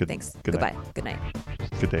know. Good- Thanks. good Goodbye. night. Good night.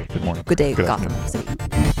 Good day. Good morning. Good day, Good Gotham afternoon.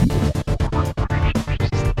 City.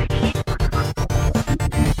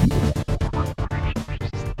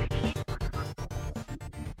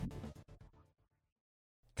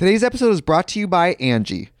 Today's episode is brought to you by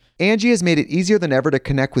Angie. Angie has made it easier than ever to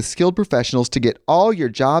connect with skilled professionals to get all your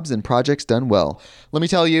jobs and projects done well. Let me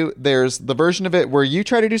tell you, there's the version of it where you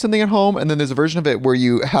try to do something at home, and then there's a version of it where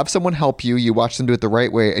you have someone help you, you watch them do it the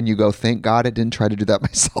right way, and you go, thank God I didn't try to do that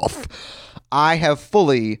myself. I have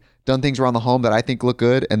fully done things around the home that I think look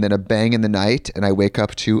good, and then a bang in the night, and I wake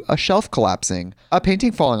up to a shelf collapsing, a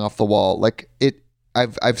painting falling off the wall.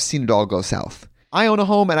 I've seen it all go south. I own a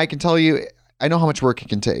home, and I can tell you, I know how much work it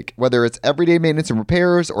can take. Whether it's everyday maintenance and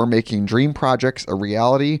repairs or making dream projects a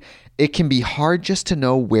reality, it can be hard just to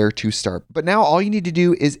know where to start. But now all you need to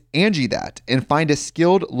do is Angie that and find a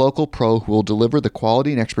skilled local pro who will deliver the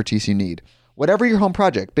quality and expertise you need. Whatever your home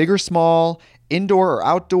project, big or small, indoor or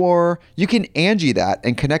outdoor, you can Angie that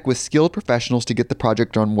and connect with skilled professionals to get the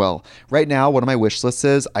project done well. Right now, one of my wish lists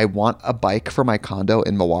is I want a bike for my condo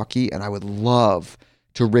in Milwaukee, and I would love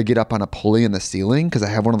to rig it up on a pulley in the ceiling because I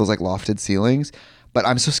have one of those like lofted ceilings, but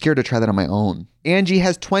I'm so scared to try that on my own. Angie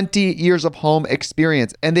has 20 years of home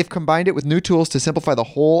experience, and they've combined it with new tools to simplify the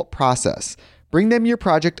whole process. Bring them your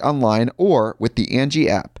project online or with the Angie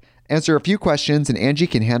app. Answer a few questions and Angie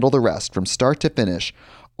can handle the rest from start to finish,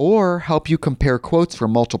 or help you compare quotes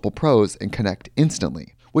from multiple pros and connect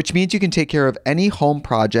instantly, which means you can take care of any home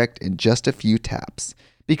project in just a few taps.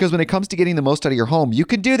 Because when it comes to getting the most out of your home, you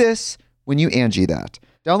can do this when you Angie that.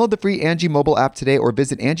 Download the free Angie mobile app today or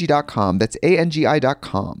visit Angie.com. That's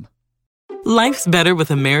ANGI.com. Life's better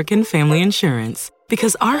with American Family Insurance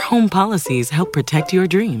because our home policies help protect your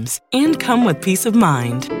dreams and come with peace of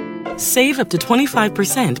mind. Save up to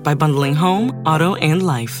 25% by bundling home, auto, and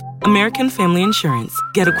life. American Family Insurance.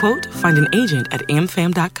 Get a quote, find an agent at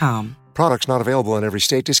amfam.com. Products not available in every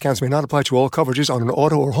state. Discounts may not apply to all coverages on an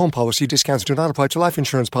auto or home policy. Discounts do not apply to life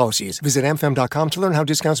insurance policies. Visit amfam.com to learn how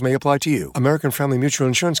discounts may apply to you. American Family Mutual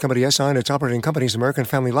Insurance Company, SI, and its operating companies, American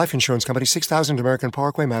Family Life Insurance Company, 6000 American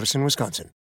Parkway, Madison, Wisconsin.